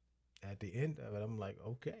at the end of it, I'm like,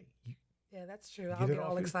 okay, Yeah, that's true. Get I'll it get off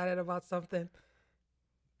all you. excited about something.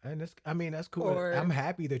 and that's cool. Or- I'm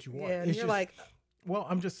happy that you want. Yeah, and It's you're just- like, well,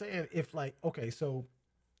 I'm just saying, if like, okay, so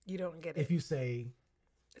you don't get it. if you say,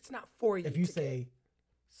 It's not for you. if you to say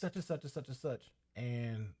such and such and such and such,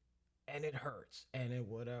 and it hurts, and it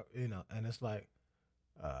whatever, and it's like,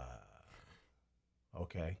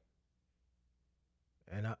 okay,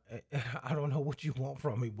 and I don't know what you want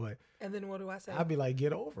from me, but get. And then what do I say? I'd be like,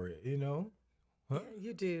 get over it, Huh? Yeah,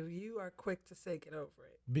 you do. You are quick to say get over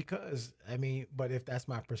it. Because but if that's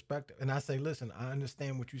my perspective, and I say, listen, I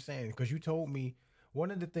understand what you're saying, because you told me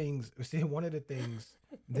one of the things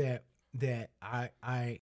that I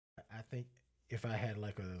think if I had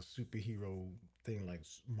like a superhero thing, like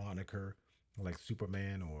moniker, like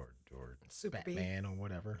Superman or Super B. Batman or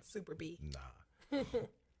whatever, Super B. nah,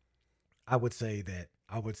 I would say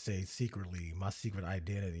secretly, my secret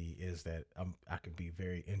identity is that I can be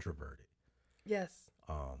very introverted. Yes.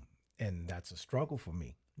 And that's a struggle for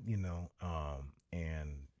me,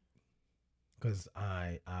 and because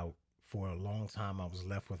I for a long time I was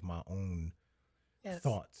left with my own Yes.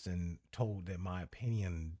 thoughts and told that my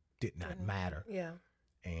opinion did not Didn't- matter. Yeah.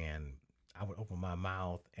 And I would open my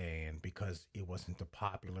mouth, and because it wasn't the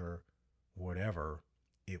popular whatever,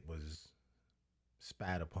 it was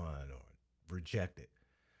spat upon or rejected.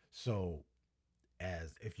 So,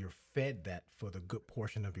 as if you're fed that for the good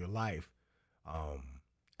portion of your life,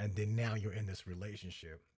 and then now you're in this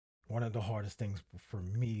relationship, one of the hardest things for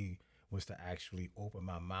me was to actually open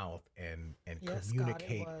my mouth and Yes, God, it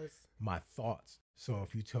communicate was. my thoughts. So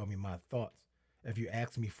if you tell me my thoughts, if you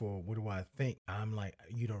ask me for what do I think, I'm like,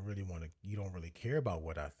 you don't really care about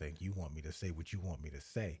what I think. You want me to say what you want me to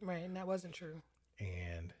say. Right, and that wasn't true.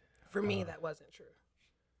 And For me, that wasn't true.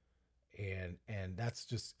 and that's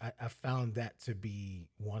just I found that to be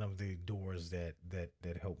one of the doors that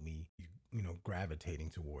helped me, gravitating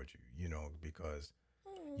towards you, because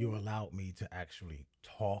you allowed me to actually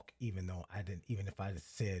talk, even though I didn't. Even if I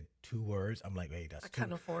just said 2 words, I'm like, hey, I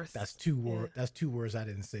kind of forced. that's 2 words. Yeah. That's 2 words I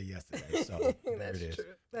didn't say yesterday. So there That's it is. true.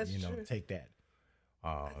 That's true. Take that.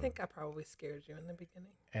 I think I probably scared you in the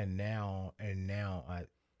beginning. And now I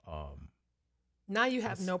Now you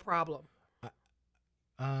have no problem.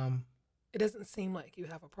 um It doesn't seem like you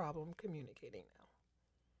have a problem communicating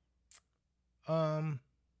now.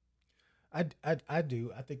 I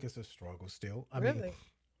do. I think it's a struggle still. I Really? mean,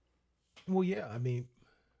 well, yeah. I mean,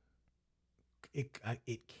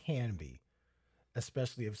 it can be,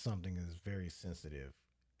 especially if something is very sensitive,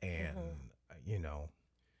 and you know,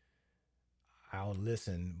 I'll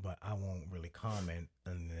listen, but I won't really comment.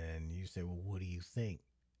 And then you say, "Well, what do you think?"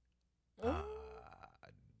 Mm.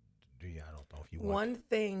 I don't know if you want. One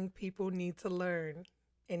thing people need to learn,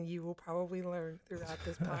 and you will probably learn throughout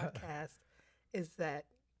this podcast, is that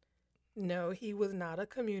no, he was not a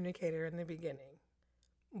communicator in the beginning.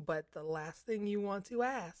 But the last thing you want to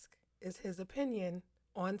ask is his opinion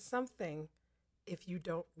on something if you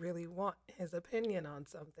don't really want his opinion on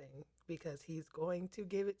something, because he's going to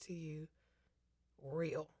give it to you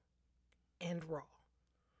real and raw.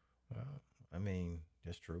 Well, I mean,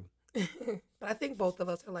 that's true. But I think both of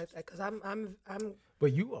us are like that, because I'm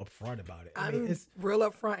But you upfront about it. I mean, it's real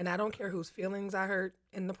upfront, and I don't care whose feelings I hurt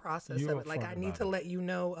in the process You of it. Like, I upfront need about to it. let you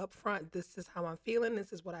know up front, this is how I'm feeling,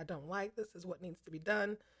 this is what I don't like, this is what needs to be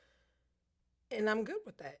done. And I'm good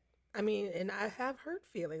with that. I mean, and I have hurt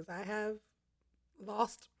feelings. I have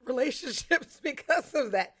lost relationships because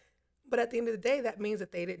of that. But at the end of the day, that means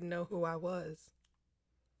that they didn't know who I was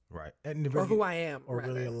right, and or who I am, or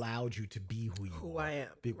really rather. allowed you to be who you Who are, I am,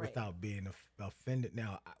 right. without being offended.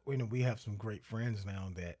 Now, we have some great friends now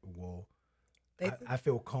that will. They- I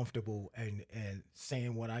feel comfortable and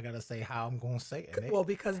saying what I gotta say, how I'm gonna say it. And they- Well,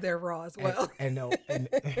 because they're raw as well. and no, and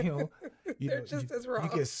They're just as raw. You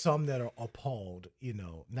get some that are appalled,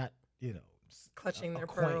 not Clutching their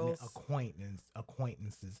pearls.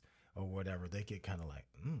 acquaintances or whatever. They get kind of like,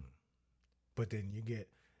 but then you get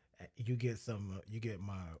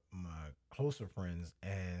my closer friends,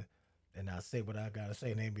 and I say what I gotta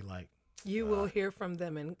say, and they be like, You will hear from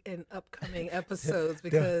them in upcoming episodes,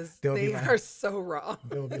 They'll- because they'll be they like- are so raw.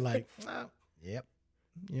 they'll be like, yep,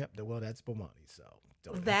 well, that's Bomani, so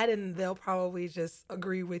don't- That, and they'll probably just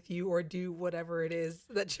agree with you or do whatever it is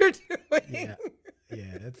that you're doing.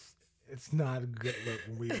 yeah, it's not a good look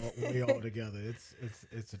when we all together.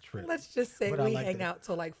 It's a trip. Let's just say But I we like hang that. out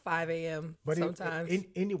till like 5 a.m. But sometimes.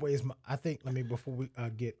 anyways, I think, before we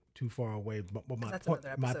get too far away, but my That's point,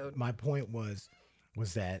 another episode. my point was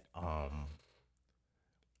that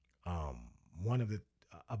one of the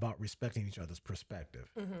about respecting each other's perspective,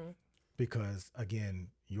 Mhm. because again,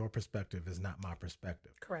 your perspective is not my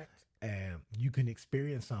perspective, Correct. and you can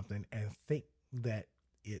experience something and think that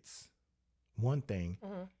it's one thing,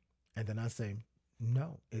 Mhm. and then I say,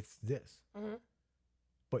 no, it's this. Mhm.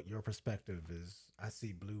 But your perspective is, I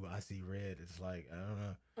see blue, I see red. It's like, I don't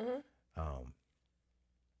know. Mhm.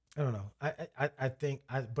 I don't know. I think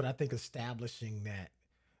establishing that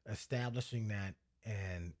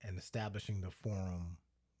and establishing the forum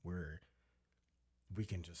where we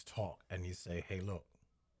can just talk, and you say, hey, look,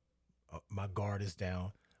 my guard is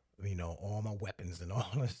down. All my weapons and all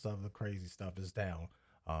this stuff, the crazy stuff is down.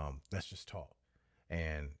 Let's just talk.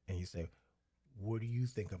 And you say, what do you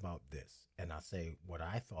think about this? And I say what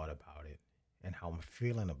I thought about it and how I'm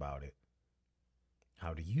feeling about it.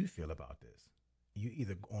 How do you feel about this? You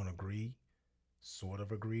either on agree, sort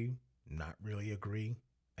of agree, not really agree.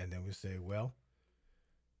 And then we say, well,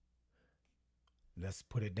 let's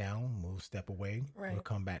put it down, move, step away. Right. We'll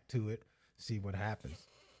come back to it, see what happens.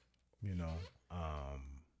 I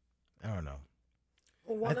don't know.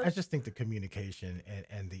 Well, I just think the communication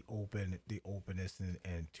and the openness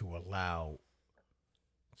and to allow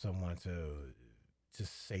someone to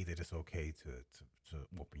say that it's okay to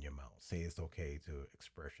open your mouth, say it's okay to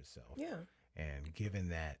express yourself. Yeah. And given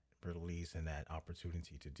that release and that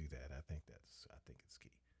opportunity to do that, I think it's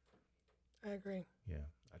key. I agree. Yeah,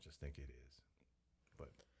 I just think it is. But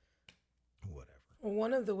whatever. Well,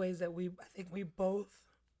 one of the ways that I think we both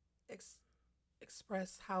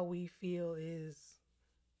express how we feel is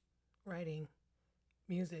writing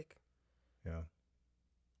music. Yeah.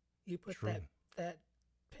 You put True. that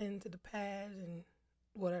pen to the pad and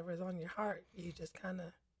whatever's on your heart, you just kind of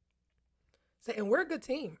say, and we're a good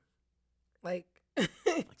team. Like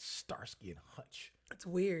Like Starsky and Hutch. it's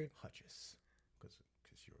weird. Hutches. Because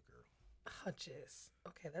you're a girl. Hutches.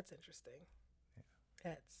 Okay, that's interesting.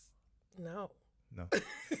 That's no. No.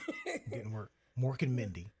 Didn't work. Mork and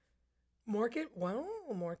Mindy. Mork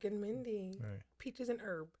and Mindy. Right. Peaches and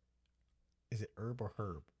herb. Is it herb or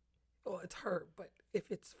herb? Well, it's herb, but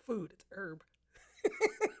if it's food, it's herb.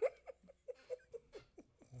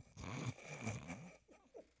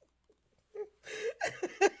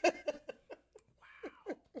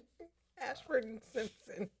 Ashford and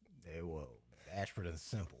Simpson. They well, Ashford and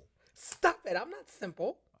Simple. Stop it! I'm not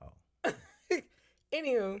simple. Oh.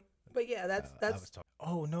 Anywho, but yeah, I that's was talking.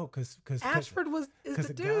 Oh no, because Ashford is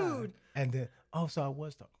the dude. And then so I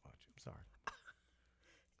was talking about you. I'm sorry.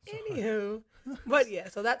 Anywho, but yeah,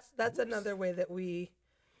 so that's another way that we,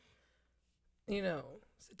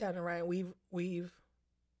 sit down and write. We've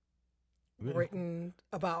Really? written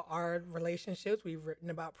about our relationships. We've written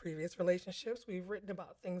about previous relationships. We've written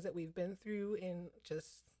about things that we've been through in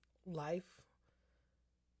just life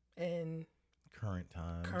and Current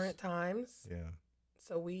times. Yeah.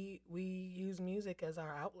 So we use music as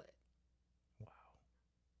our outlet. Wow.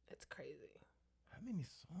 It's crazy. How many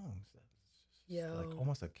songs? That's just Yo. like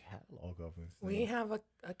almost a catalog of them. We have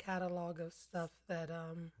a catalog of stuff that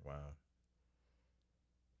Wow.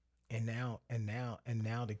 And now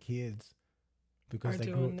the kids, because Are they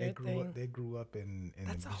doing their they grew up in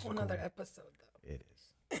that's the a whole musical. nother episode though. It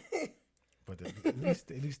is. But at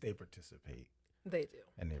least they participate They do.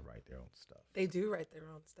 and they write their own stuff. They do write their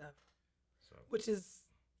own stuff, So which is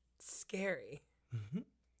scary Mhm.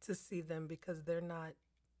 to see them because they're not. I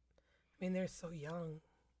mean, they're so young.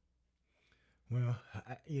 Well,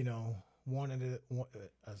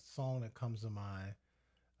 a song that comes to mind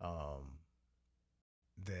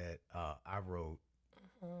that I wrote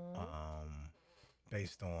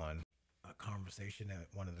based on a conversation that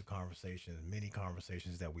many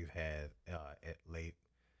conversations that we've had at late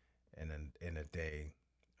in a day.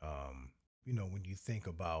 When you think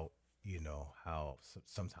about how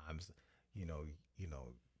sometimes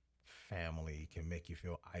family can make you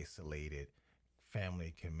feel isolated.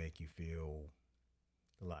 Family can make you feel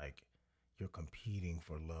like you're competing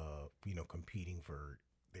for love, competing for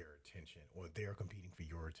their attention, or they're competing for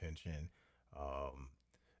your attention.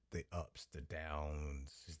 The ups, the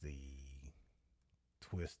downs, the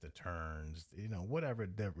twists, the turns, whatever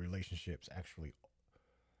the relationships actually,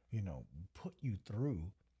 put you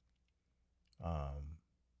through.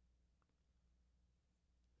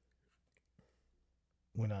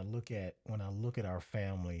 When I look at our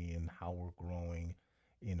family and how we're growing,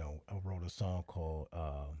 I wrote a song called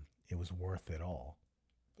 "It Was Worth It All,"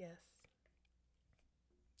 Yes.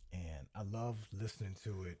 and I love listening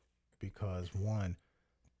to it because one,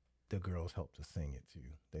 the girls help to sing it too.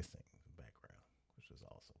 They sing in the background, which was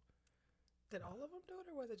awesome. Did all of them do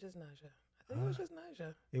it, or was it just Naja? I think it was just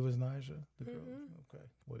Naja. It was Naja, the girls. Okay,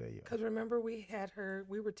 well there you go. Because remember, we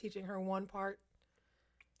were teaching her one part,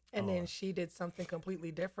 and then she did something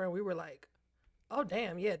completely different. We were like, "Oh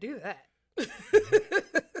damn, yeah, do that."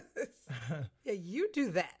 Yeah, you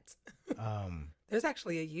do that. There's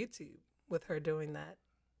actually a YouTube with her doing that.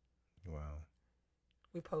 Wow.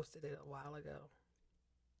 We posted it a while ago.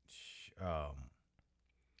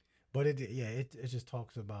 But it just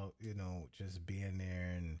talks about just being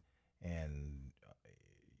there and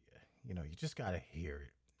you just gotta hear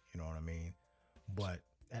it. You know what I mean? But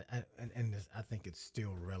I think it's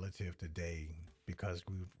still relative today because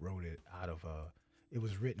we wrote it it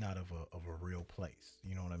was written out of a real place.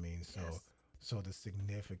 You know what I mean? So Yes. so the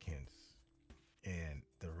significance and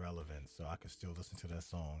the relevance. So I can still listen to that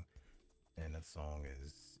song, and that song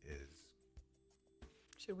is.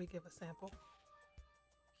 Should we give a sample?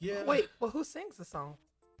 Yeah. Wait, well, who sings the song?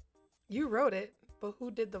 You wrote it, but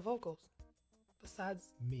who did the vocals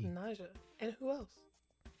besides Me. Naja? And who else?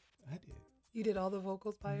 I did. You did all the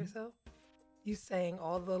vocals by yourself? You sang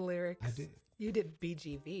all the lyrics? I did. You did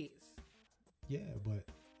BGVs. Yeah, but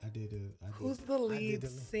I did. Who's the lead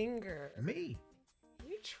singer? Me.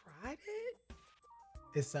 You tried it?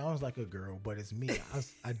 It sounds like a girl, but it's me.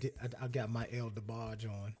 I got my El DeBarge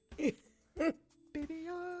on. Baby,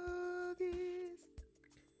 all this.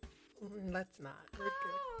 Let's not. We're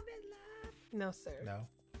good. No, sir. No.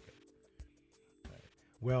 Okay. All right.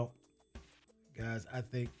 Well, guys, I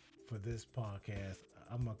think for this podcast,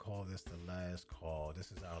 I'm gonna call this the last call.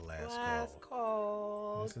 This is our last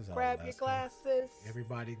call. This is our Grab your last call. glasses.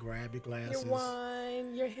 Everybody, grab your glasses. Your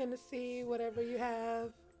wine, your Hennessy, whatever you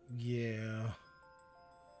have. Yeah.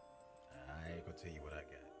 I ain't gonna tell you what I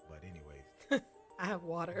got, but anyways. I have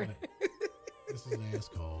water. This is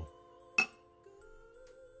last call.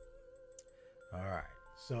 All right.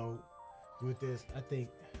 So with this, I think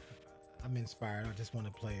I'm inspired. I just want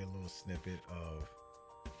to play a little snippet of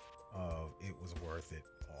It Was Worth It.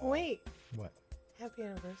 Wait. What? Happy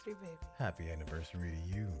anniversary, baby. Happy anniversary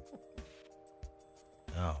to you.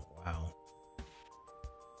 Oh, wow.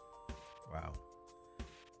 Wow.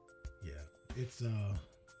 Yeah. It's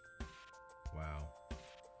wow.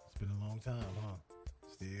 It's been a long time, huh?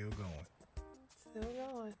 Still going. Still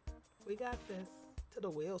going. We got this till the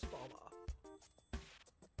wheels fall off.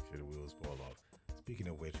 Till the wheels fall off. Speaking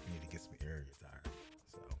of which, we need to get some area tire.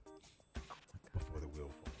 So before the wheel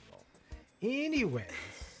falls off.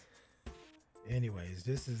 Anyways,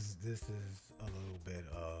 this is a little bit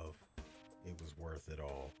of It Was Worth It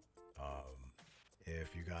All.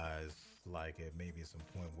 If you guys like it, maybe at some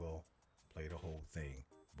point we'll play the whole thing.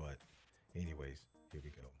 But anyways, here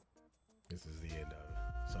we go. This is the end of it.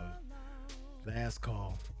 So last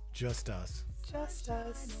call, just us. Just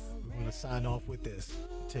us. We're gonna sign off with this.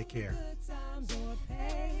 Take care.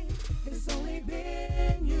 It's only been